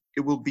learned,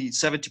 it will be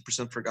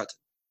 70% forgotten,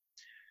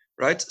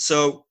 right?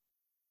 So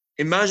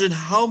imagine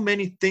how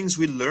many things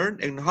we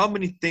learned and how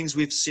many things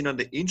we've seen on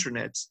the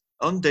internet,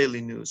 on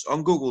daily news,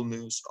 on Google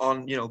News,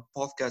 on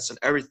podcasts and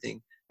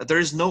everything, that there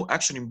is no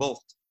action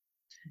involved.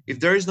 If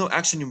there is no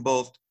action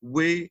involved,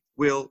 we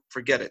will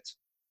forget it,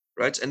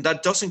 right? And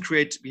that doesn't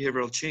create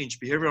behavioral change.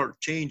 Behavioral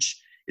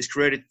change is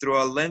created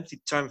through a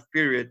lengthy time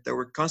period that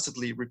we're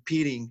constantly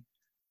repeating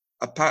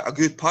a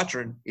good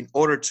pattern in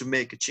order to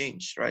make a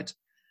change, right?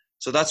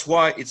 So that's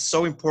why it's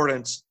so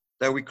important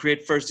that we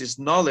create first this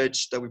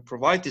knowledge, that we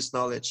provide this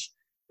knowledge,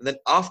 and then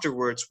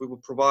afterwards we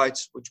will provide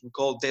what we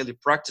call daily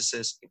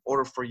practices in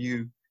order for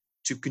you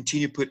to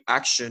continue to put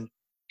action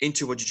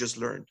into what you just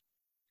learned.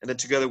 And then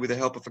together with the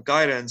help of a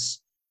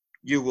guidance,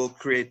 you will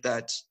create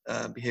that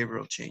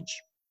behavioral change.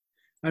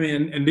 I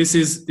mean, and this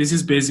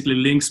is basically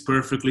links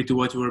perfectly to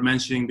what you were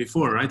mentioning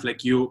before, right?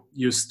 Like you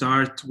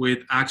start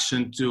with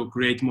action to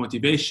create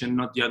motivation,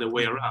 not the other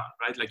way around,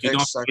 right? Like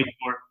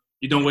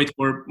you don't wait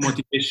for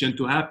motivation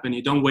to happen.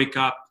 You don't wake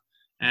up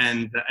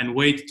and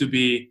wait to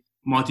be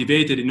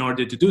motivated in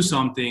order to do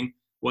something.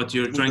 What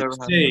you're trying to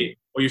say,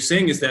 what you're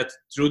saying is that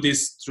through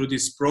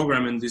this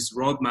program and this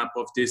roadmap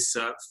of these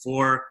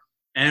 4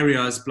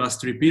 areas plus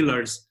 3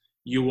 pillars,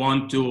 you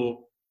want to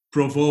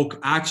provoke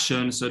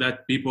action so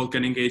that people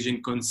can engage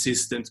in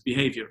consistent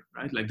behavior,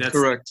 right? Like that's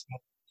correct.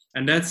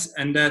 And I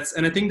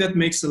think that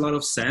makes a lot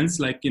of sense.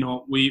 Like,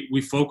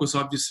 we focus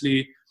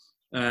obviously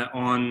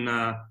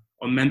on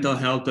mental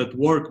health at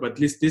work, but at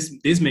least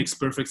this makes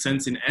perfect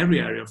sense in every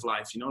area of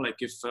life. Like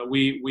if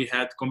we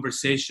had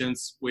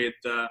conversations with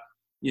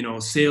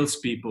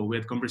salespeople, we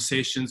had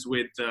conversations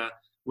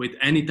with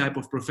any type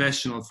of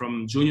professional,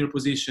 from junior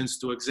positions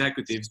to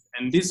executives,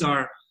 and these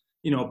are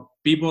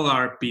people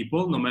are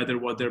people, no matter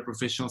what their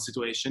professional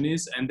situation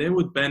is, and they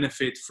would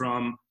benefit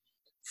from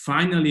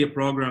finally a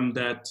program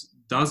that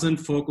doesn't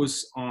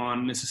focus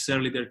on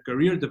necessarily their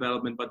career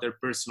development, but their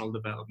personal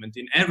development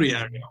in every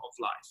area of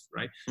life,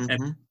 right?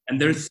 Mm-hmm. And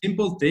there's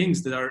simple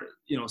things that are,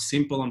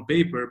 simple on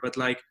paper, but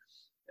like,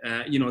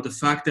 the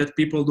fact that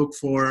people look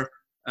for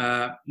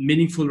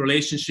meaningful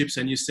relationships,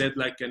 and you said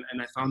like,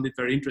 and I found it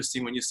very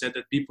interesting when you said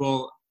that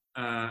people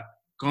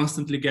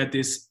constantly get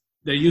this,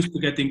 they're used to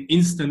getting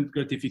instant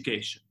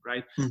gratification,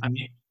 right? Mm-hmm. I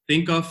mean,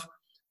 think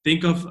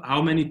of how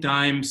many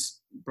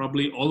times,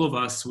 probably all of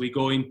us, we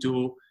go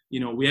into,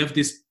 we have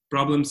these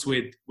problems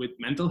with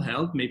mental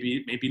health,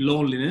 maybe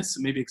loneliness,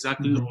 maybe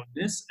exactly mm-hmm.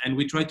 loneliness, and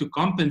we try to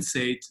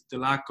compensate the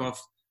lack of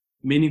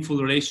meaningful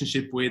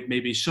relationship with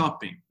maybe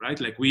shopping, right?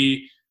 Like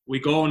we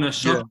go on a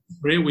shopping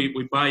spree,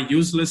 we buy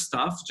useless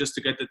stuff just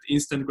to get that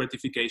instant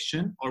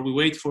gratification, or we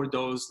wait for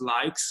those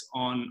likes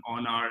on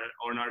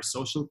our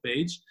social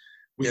page.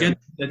 We get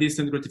that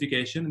instant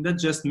gratification, and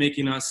that's just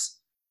making us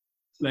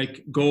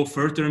like go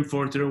further and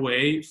further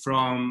away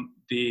from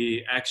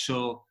the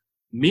actual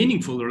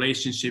meaningful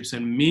relationships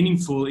and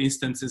meaningful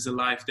instances in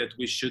life that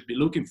we should be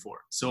looking for.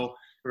 So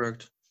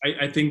correct.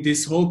 I think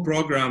this whole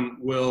program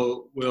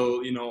will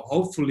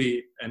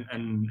hopefully,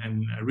 and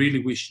I really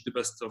wish you the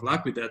best of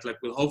luck with that,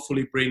 like will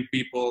hopefully bring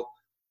people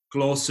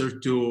closer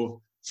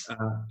to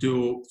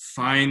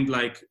find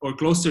like, or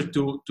closer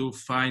to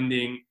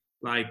finding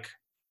like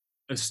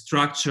a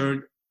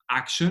structured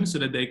action so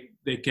that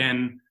they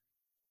can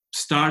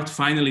start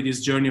finally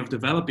this journey of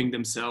developing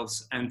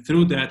themselves, and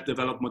through that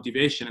develop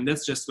motivation. And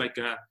that's just like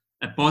a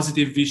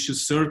positive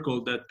vicious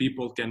circle that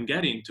people can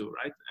get into,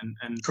 right?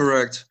 And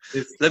correct.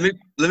 Let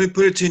me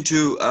put it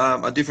into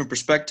a different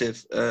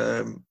perspective.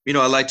 I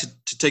like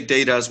to take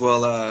data as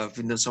well. I've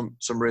done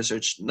some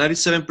research.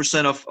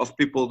 97% of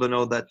people don't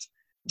know that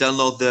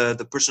download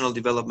the personal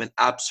development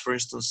apps, for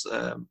instance.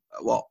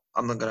 Well,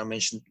 I'm not gonna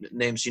mention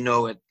names, you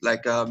know it,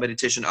 like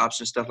meditation apps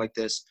and stuff like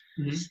this.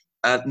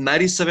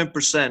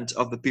 97%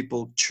 of the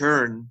people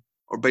churn,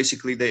 or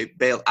basically they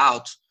bail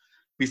out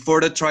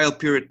before the trial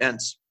period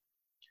ends.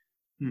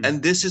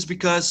 And this is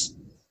because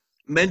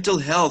mental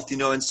health, you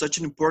know, and such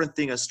an important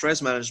thing as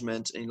stress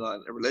management and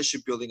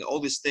relationship building, all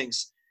these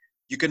things,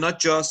 you cannot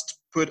just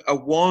put a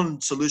one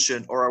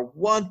solution or a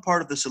one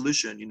part of the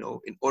solution, you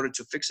know, in order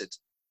to fix it.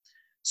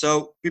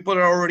 So people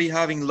are already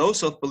having low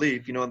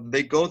self-belief, you know,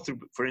 they go through,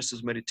 for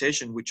instance,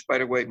 meditation, which, by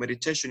the way,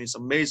 meditation is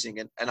amazing.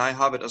 And I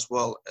have it as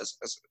well as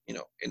you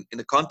know, in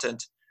the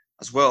content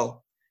as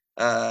well,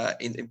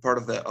 in part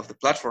of the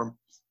platform.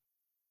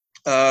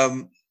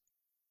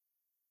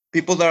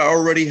 People that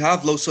already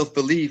have low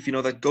self-belief, you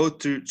know, that go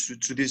through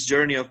to this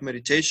journey of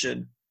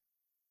meditation,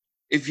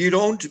 if you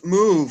don't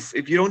move,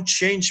 if you don't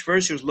change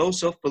first your low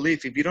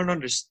self-belief, if you don't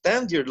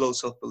understand your low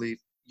self-belief,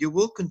 you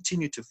will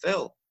continue to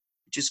fail,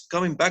 which is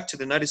coming back to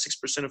the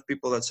 96% of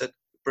people that set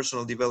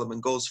personal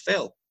development goals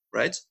fail,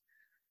 right?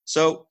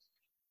 So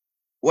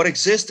what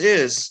Exist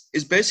is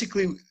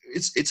basically,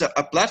 it's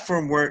a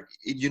platform where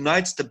it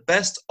unites the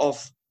best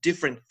of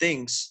different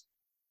things,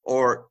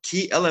 or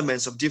key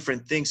elements of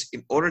different things,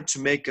 in order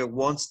to make a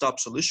one-stop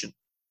solution,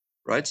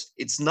 right?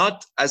 It's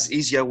not as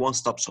easy a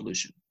one-stop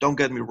solution. Don't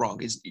get me wrong.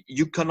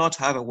 You cannot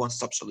have a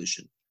one-stop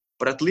solution,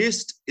 but at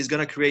least it's going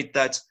to create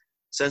that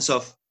sense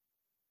of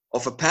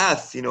a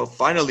path, you know,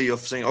 finally, of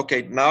saying,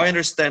 okay, now I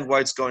understand why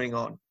it's going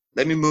on.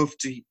 Let me move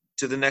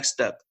to the next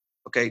step.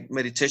 Okay,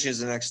 meditation is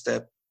the next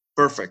step.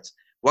 Perfect.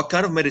 What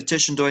kind of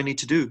meditation do I need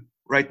to do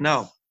right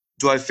now?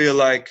 Do I feel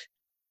like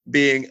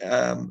doing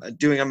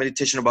a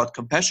meditation about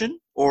compassion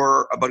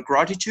or about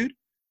gratitude,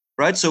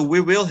 right? So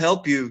we will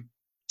help you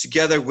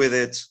together with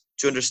it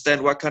to understand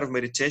what kind of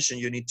meditation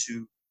you need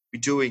to be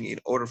doing in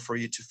order for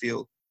you to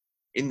feel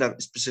in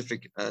that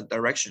specific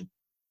direction.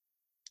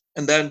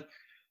 And then,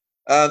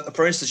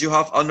 for instance, you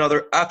have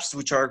another apps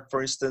which are,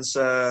 for instance,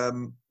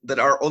 that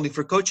are only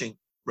for coaching,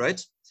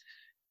 right?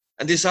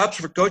 And these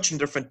apps for coaching,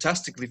 they're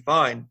fantastically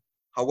fine.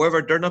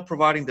 However, they're not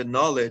providing the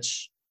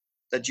knowledge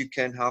that you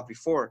can have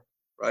before,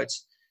 right?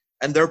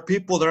 And there are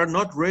people that are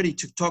not ready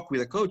to talk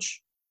with a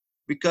coach,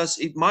 because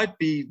it might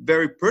be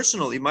very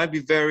personal. It might be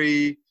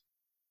very,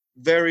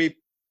 very,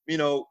 you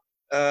know,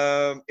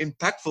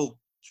 impactful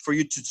for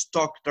you to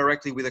talk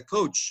directly with a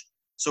coach.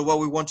 So what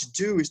we want to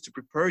do is to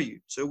prepare you.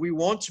 So we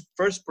want to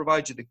first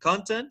provide you the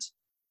content,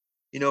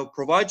 you know,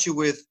 provide you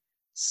with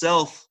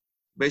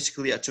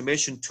basically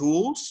automation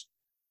tools,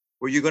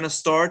 where you're going to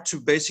start to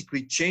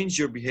basically change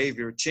your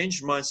behavior,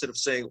 change your mindset of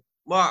saying,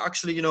 well,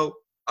 actually, you know,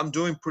 I'm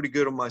doing pretty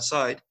good on my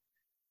side.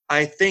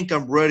 I think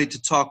I'm ready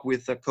to talk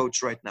with a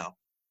coach right now.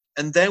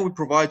 And then we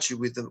provide you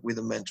with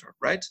a mentor,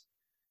 right?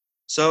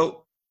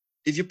 So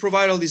if you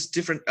provide all these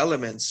different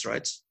elements,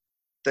 right,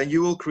 then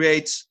you will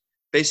create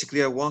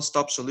basically a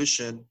one-stop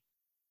solution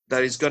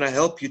that is going to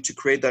help you to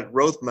create that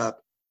roadmap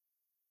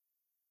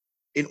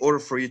in order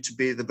for you to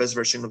be the best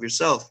version of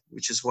yourself,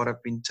 which is what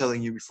I've been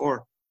telling you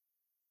before.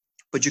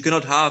 But you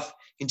cannot have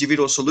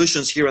individual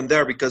solutions here and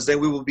there, because then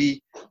we will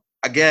be,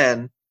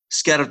 again,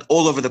 scattered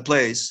all over the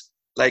place,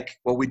 like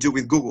what we do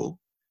with Google.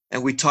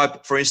 And we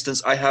type, for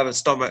instance, I have a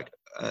stomach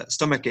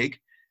ache,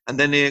 and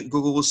then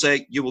Google will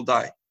say, you will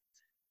die.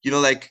 You know,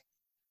 like,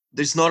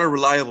 there's not a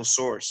reliable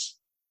source.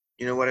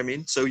 You know what I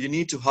mean? So you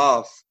need to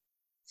have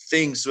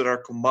things that are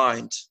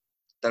combined,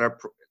 that are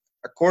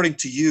according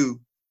to you,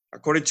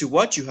 according to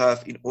what you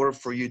have, in order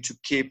for you to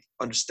keep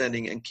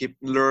understanding and keep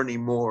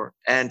learning more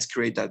and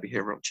create that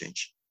behavioral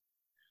change.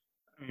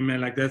 I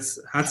mean, like, that's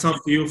hats off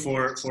to you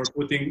for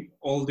putting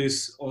all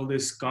these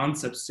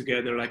concepts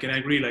together. Like, and I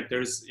agree. Like,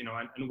 there's, you know,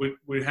 and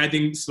we're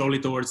heading slowly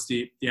towards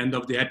the end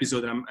of the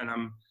episode, and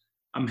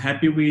I'm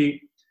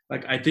happy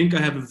I think I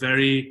have a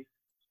very,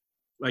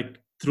 like,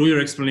 through your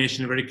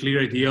explanation, a very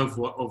clear idea of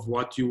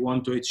what you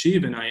want to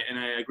achieve, and I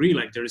agree.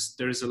 Like,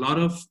 there's a lot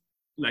of,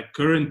 like,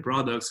 current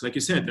products, like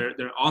you said,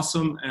 they're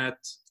awesome at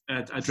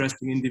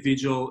addressing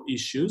individual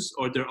issues,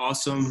 or they're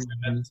awesome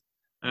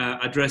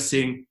at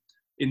addressing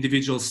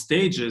individual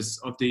stages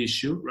of the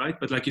issue, right?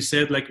 But like you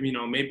said, like, you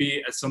know,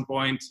 maybe at some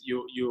point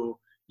you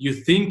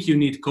think you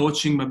need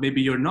coaching, but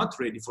maybe you're not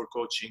ready for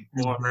coaching,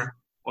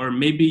 or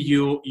maybe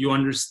you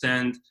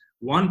understand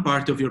one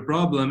part of your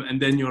problem,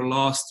 and then you're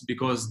lost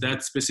because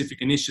that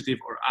specific initiative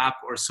or app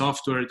or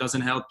software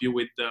doesn't help you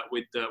with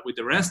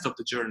the rest of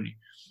the journey.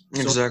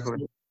 Exactly.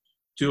 So,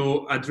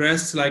 to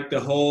address, like,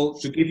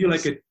 to give you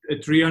like a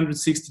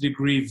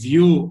 360-degree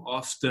view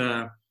of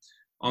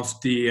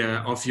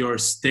your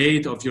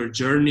state, of your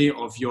journey,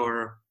 of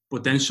your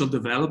potential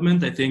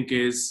development, I think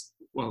is,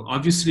 well,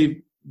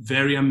 obviously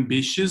very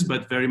ambitious,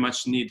 but very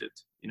much needed,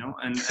 you know,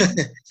 and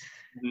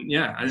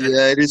yeah.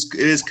 It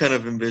is kind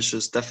of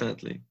ambitious,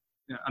 definitely.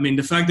 Yeah, I mean,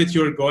 the fact that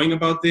you're going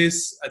about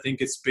this, I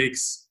think it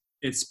speaks,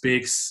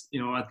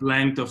 you know, at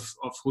length of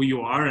who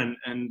you are, and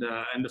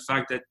the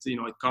fact that, you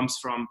know, it comes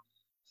from,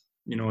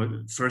 you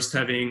know, first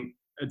having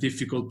a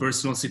difficult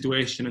personal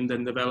situation and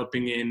then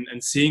developing in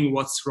and seeing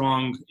what's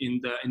wrong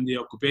in the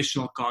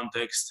occupational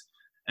context,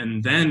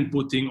 and then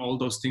putting all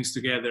those things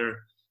together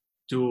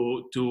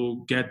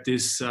to get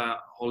this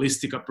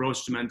holistic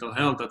approach to mental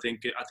health. I think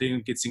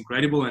it's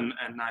incredible, and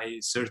I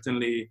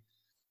certainly,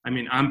 I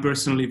mean, I'm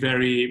personally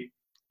very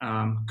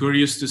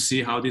curious to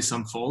see how this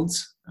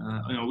unfolds.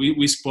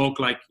 We spoke,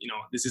 like,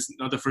 this is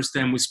not the first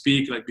time we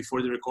speak. Like,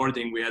 before the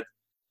recording,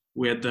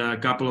 we had a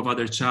couple of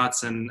other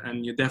chats, and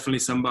you're definitely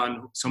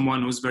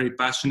someone who's very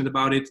passionate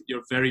about it.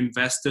 You're very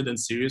invested and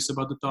serious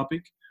about the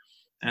topic,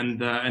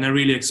 and I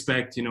really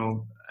expect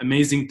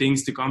amazing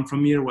things to come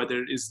from here.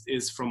 Whether it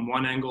is from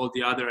one angle or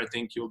the other, I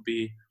think you'll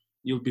be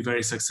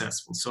very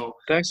successful. So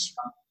thanks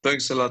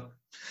a lot.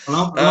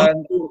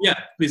 Yeah,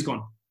 please go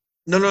on.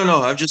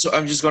 No. I'm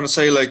just gonna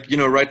say, like,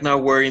 right now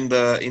we're in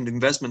the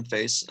investment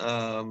phase,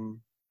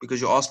 because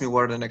you asked me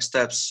what are the next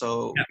steps.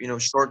 So yeah.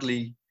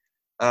 Shortly,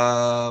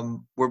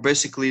 we're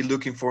basically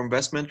looking for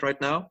investment right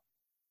now.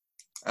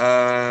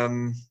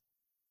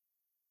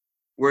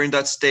 We're in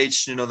that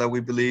stage, that we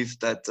believe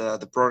that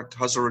the product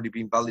has already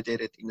been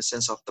validated in the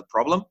sense of the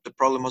problem. The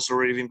problem has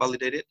already been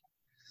validated,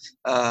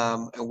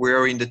 and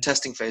we're in the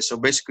testing phase. So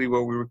basically,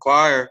 what we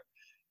require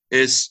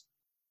is,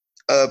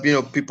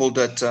 people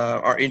that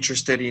are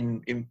interested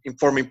in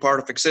forming part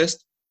of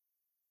Exist,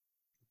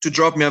 to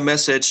drop me a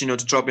message, to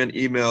drop me an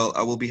email.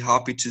 I will be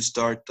happy to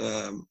start,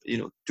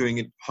 doing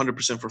it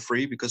 100% for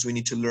free, because we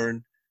need to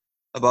learn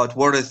about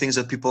what are the things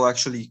that people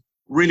actually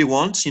really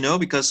want,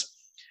 because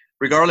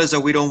regardless that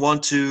we don't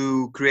want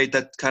to create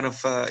that kind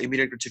of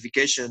immediate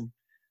gratification,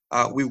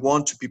 we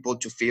want people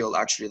to feel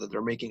actually that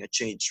they're making a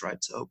change,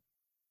 right? So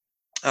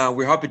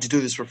we're happy to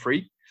do this for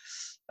free.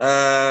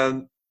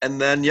 And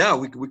then,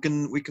 we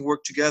can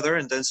work together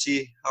and then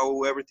see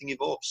how everything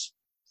evolves.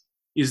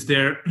 Is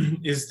there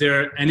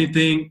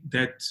anything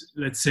that,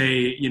 let's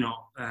say,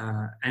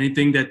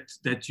 anything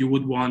that you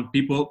would want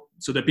people,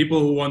 so the people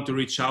who want to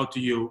reach out to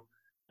you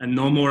and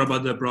know more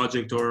about the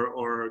project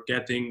or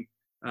getting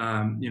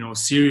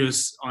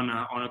serious on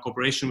a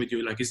cooperation with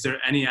you, like, is there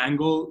any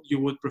angle you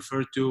would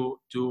prefer to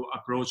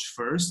approach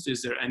first?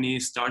 Is there any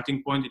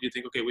starting point that you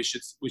think, okay, we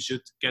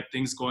should get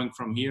things going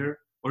from here,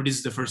 or this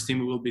is the first thing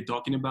we will be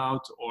talking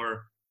about?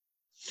 Or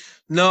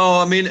no,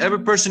 I mean, every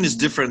person is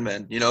different,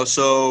 man.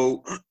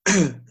 So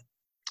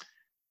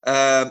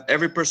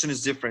every person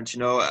is different.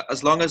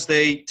 As long as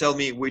they tell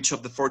me which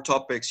of the 4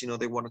 topics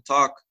they want to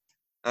talk,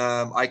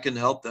 I can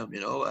help them.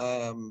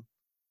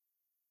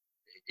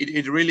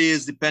 It really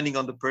is depending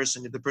on the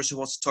person. If the person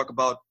wants to talk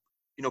about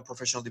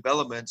professional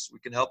development, we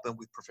can help them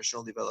with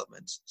professional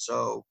development.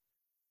 So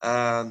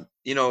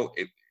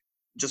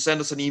just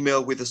send us an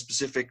email with a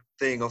specific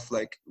thing of,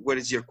 like, what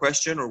is your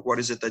question, or what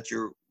is it that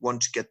you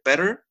want to get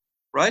better,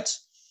 right?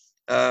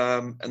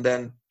 And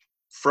then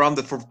from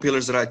the 4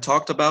 pillars that I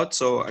talked about,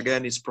 so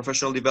again, it's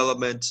professional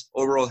development,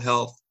 overall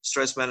health,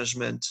 stress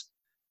management,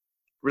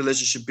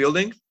 relationship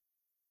building.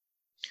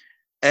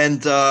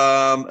 And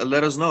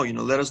let us know,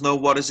 let us know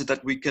what is it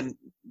that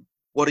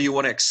what do you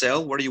want to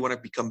excel? What do you want to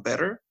become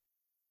better?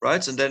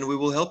 Right? And then we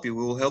will help you.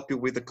 We will help you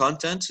with the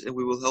content, and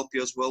we will help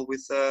you as well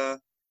with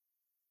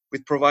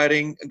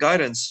providing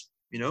guidance,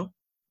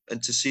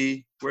 and to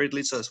see where it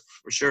leads us,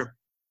 for sure.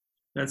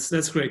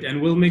 That's great,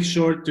 and we'll make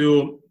sure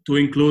to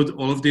include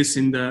all of this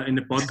in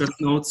the podcast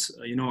notes.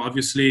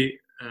 Obviously,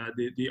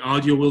 the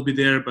audio will be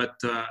there, but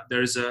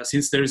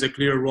since there is a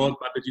clear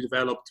roadmap that you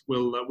developed,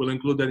 we'll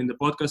include that in the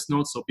podcast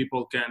notes, so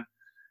people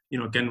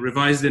can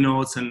revise the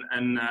notes and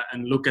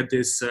look at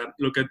this.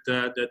 Look at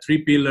the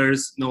 3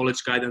 pillars: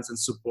 knowledge, guidance, and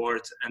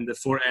support, and the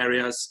 4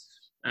 areas: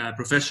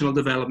 professional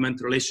development,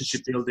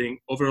 relationship building,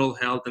 overall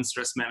health, and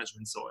stress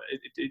management. So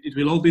it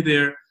will all be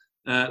there.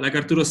 Like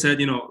Arturo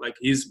said, like,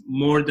 he's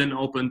more than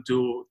open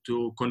to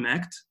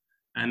connect,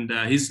 and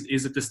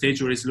he's at the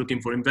stage where he's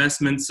looking for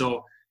investment.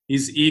 So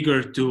he's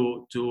eager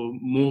to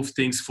move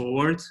things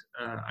forward.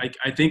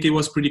 I think it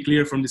was pretty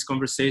clear from this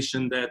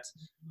conversation that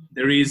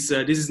there is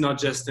this is not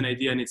just an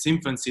idea in its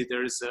infancy.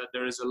 There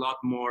is a lot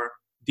more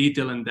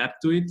detail and depth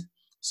to it.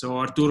 So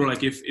Arturo,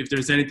 like, if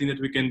there's anything that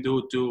we can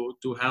do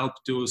to help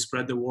to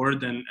spread the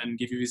word and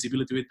give you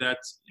visibility with that,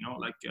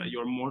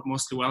 you're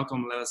mostly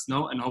welcome. Let us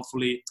know, and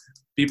hopefully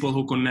people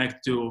who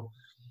connect to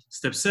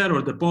StepSet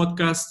or the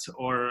podcast,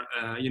 or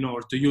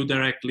or to you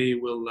directly,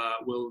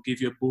 will give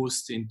you a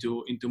boost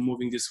into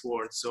moving this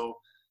forward. So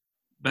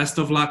best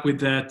of luck with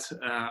that.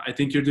 I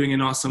think you're doing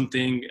an awesome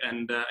thing,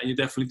 and you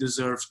definitely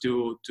deserve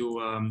to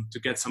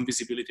get some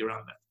visibility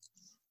around that.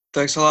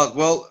 Thanks a lot.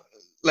 Well,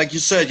 like you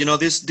said,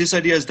 this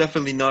idea is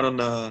definitely not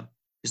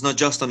it's not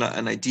just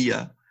an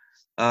idea.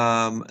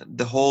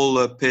 The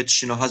whole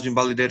pitch, has been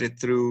validated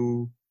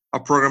through a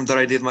program that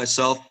I did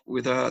myself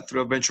with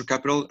through a venture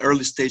capital,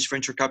 early stage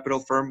venture capital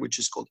firm, which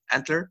is called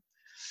Antler.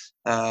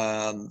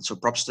 So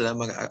props to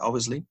them,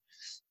 obviously.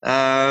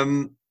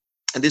 And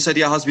this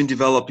idea has been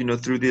developed,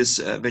 through this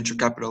venture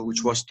capital,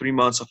 which was 3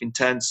 months of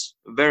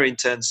very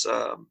intense,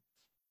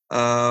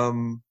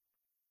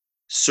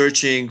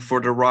 searching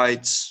for the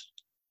right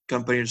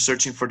company,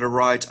 searching for the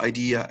right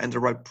idea and the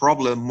right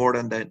problem more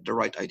than the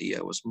right idea.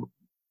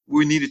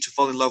 We needed to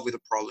fall in love with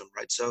the problem,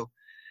 right? So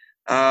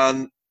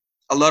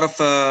a lot of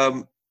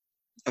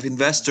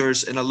investors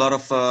and a lot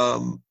of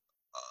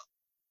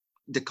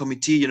the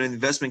committee,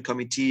 investment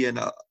committee and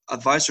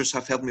advisors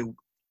have helped me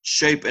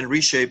shape and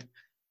reshape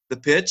the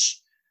pitch,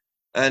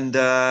 and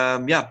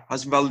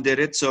has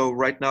validated. So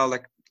right now,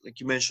 like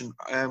you mentioned,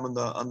 I am on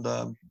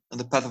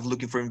the path of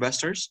looking for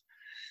investors,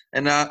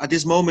 and at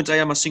this moment, I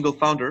am a single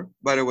founder.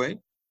 By the way,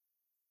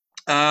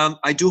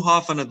 I do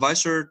have an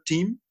advisor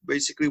team,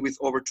 basically with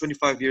over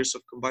 25 years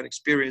of combined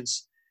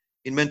experience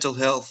in mental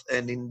health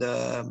and in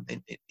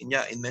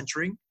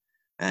mentoring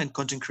and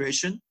content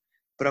creation.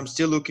 But I'm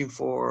still looking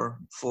for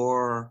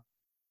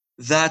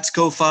that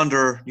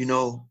co-founder,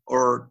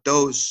 or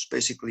those,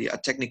 basically a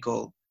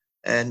technical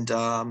and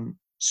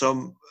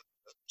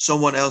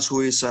someone else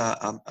who is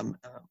a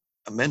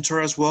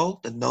mentor as well,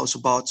 that knows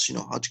about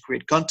how to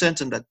create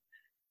content and that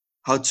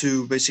how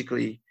to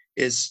basically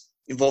is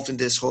involved in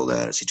this whole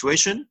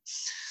situation.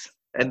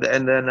 And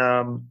then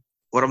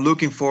what I'm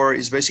looking for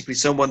is basically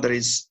someone that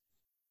is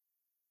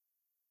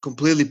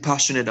completely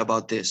passionate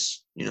about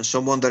this,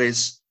 someone that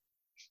is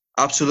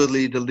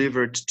absolutely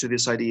delivered to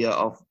this idea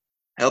of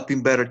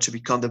helping better to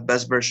become the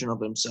best version of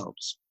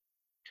themselves.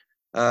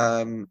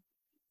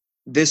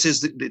 This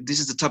is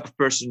the type of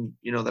person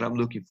that I'm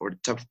looking for, the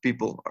type of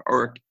people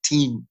or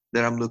team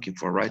that I'm looking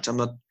for, right? I'm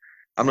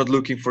not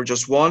looking for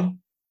just one.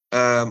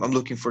 I'm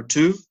looking for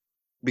two,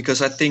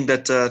 because I think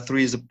that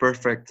 3 is the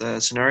perfect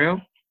scenario.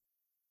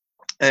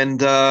 And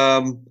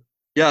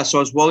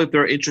so as well, if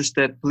they're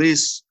interested,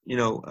 please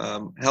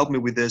help me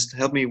with this.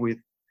 Help me with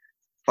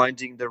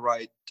finding the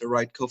right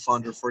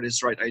co-founder for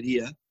this right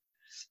idea.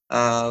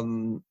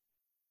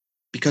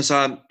 Because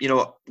I'm,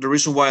 the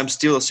reason why I'm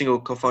still a single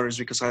co-founder is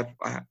because I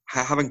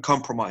haven't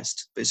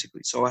compromised,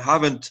 basically. So I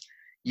haven't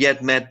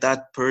yet met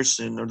that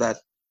person or that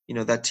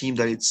team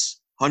that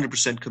it's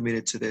 100%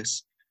 committed to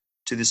this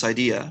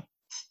idea.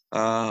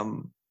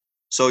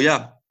 So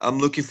yeah, I'm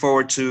looking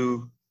forward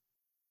to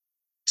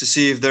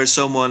see if there's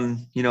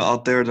someone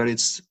out there that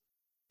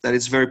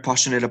is very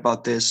passionate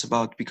about this,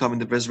 about becoming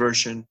the best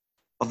version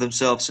of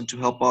themselves, and to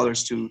help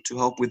others to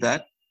help with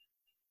that.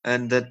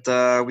 And that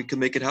we can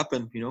make it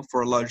happen,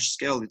 for a large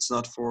scale. It's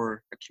not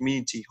for a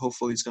community.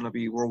 Hopefully, it's going to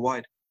be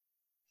worldwide.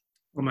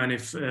 Oh man,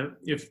 if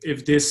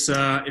this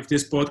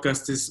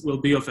podcast will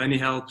be of any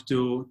help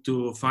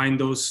to find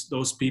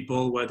those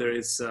people, whether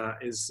it's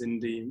in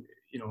the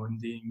in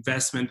the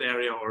investment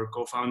area or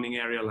co-founding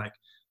area,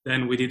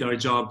 then we did our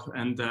job,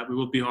 and we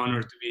will be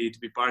honored to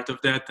be part of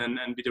that,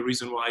 and be the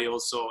reason why you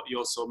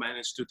also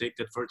managed to take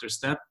that further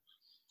step.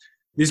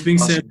 This being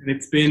said,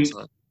 it's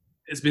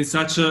been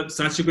such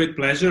a great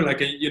pleasure.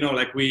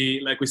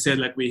 We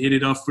said, we hit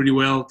it off pretty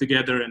well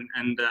together,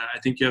 and I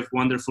think you have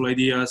wonderful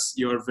ideas.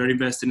 You're very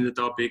invested in the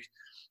topic.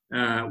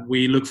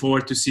 We look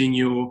forward to seeing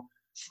you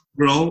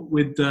grow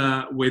with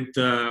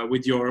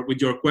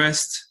your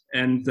quest,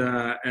 and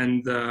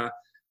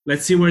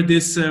let's see where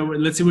this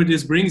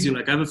brings you.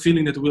 I have a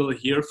feeling that we'll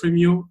hear from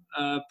you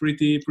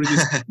pretty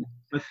soon.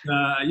 But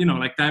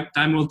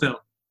time will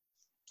tell.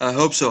 I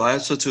hope so. I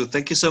also too.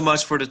 Thank you so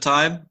much for the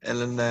time,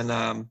 and then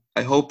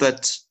I hope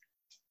that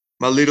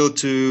my little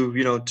to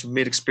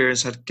mid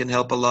experience can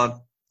help a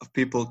lot of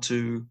people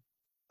to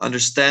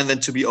understand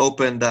and to be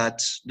open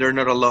that they're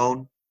not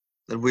alone,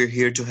 that we're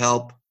here to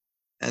help,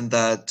 and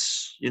that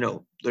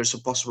there's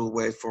a possible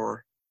way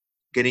for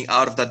getting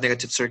out of that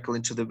negative circle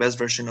into the best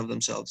version of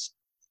themselves.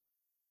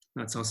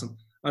 That's awesome,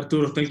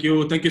 Arturo. Thank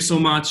you so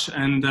much,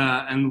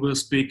 and we'll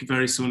speak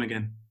very soon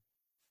again.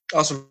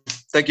 Awesome.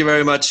 Thank you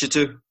very much. You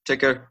too. Take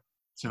care.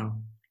 Ciao.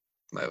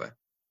 Bye-bye.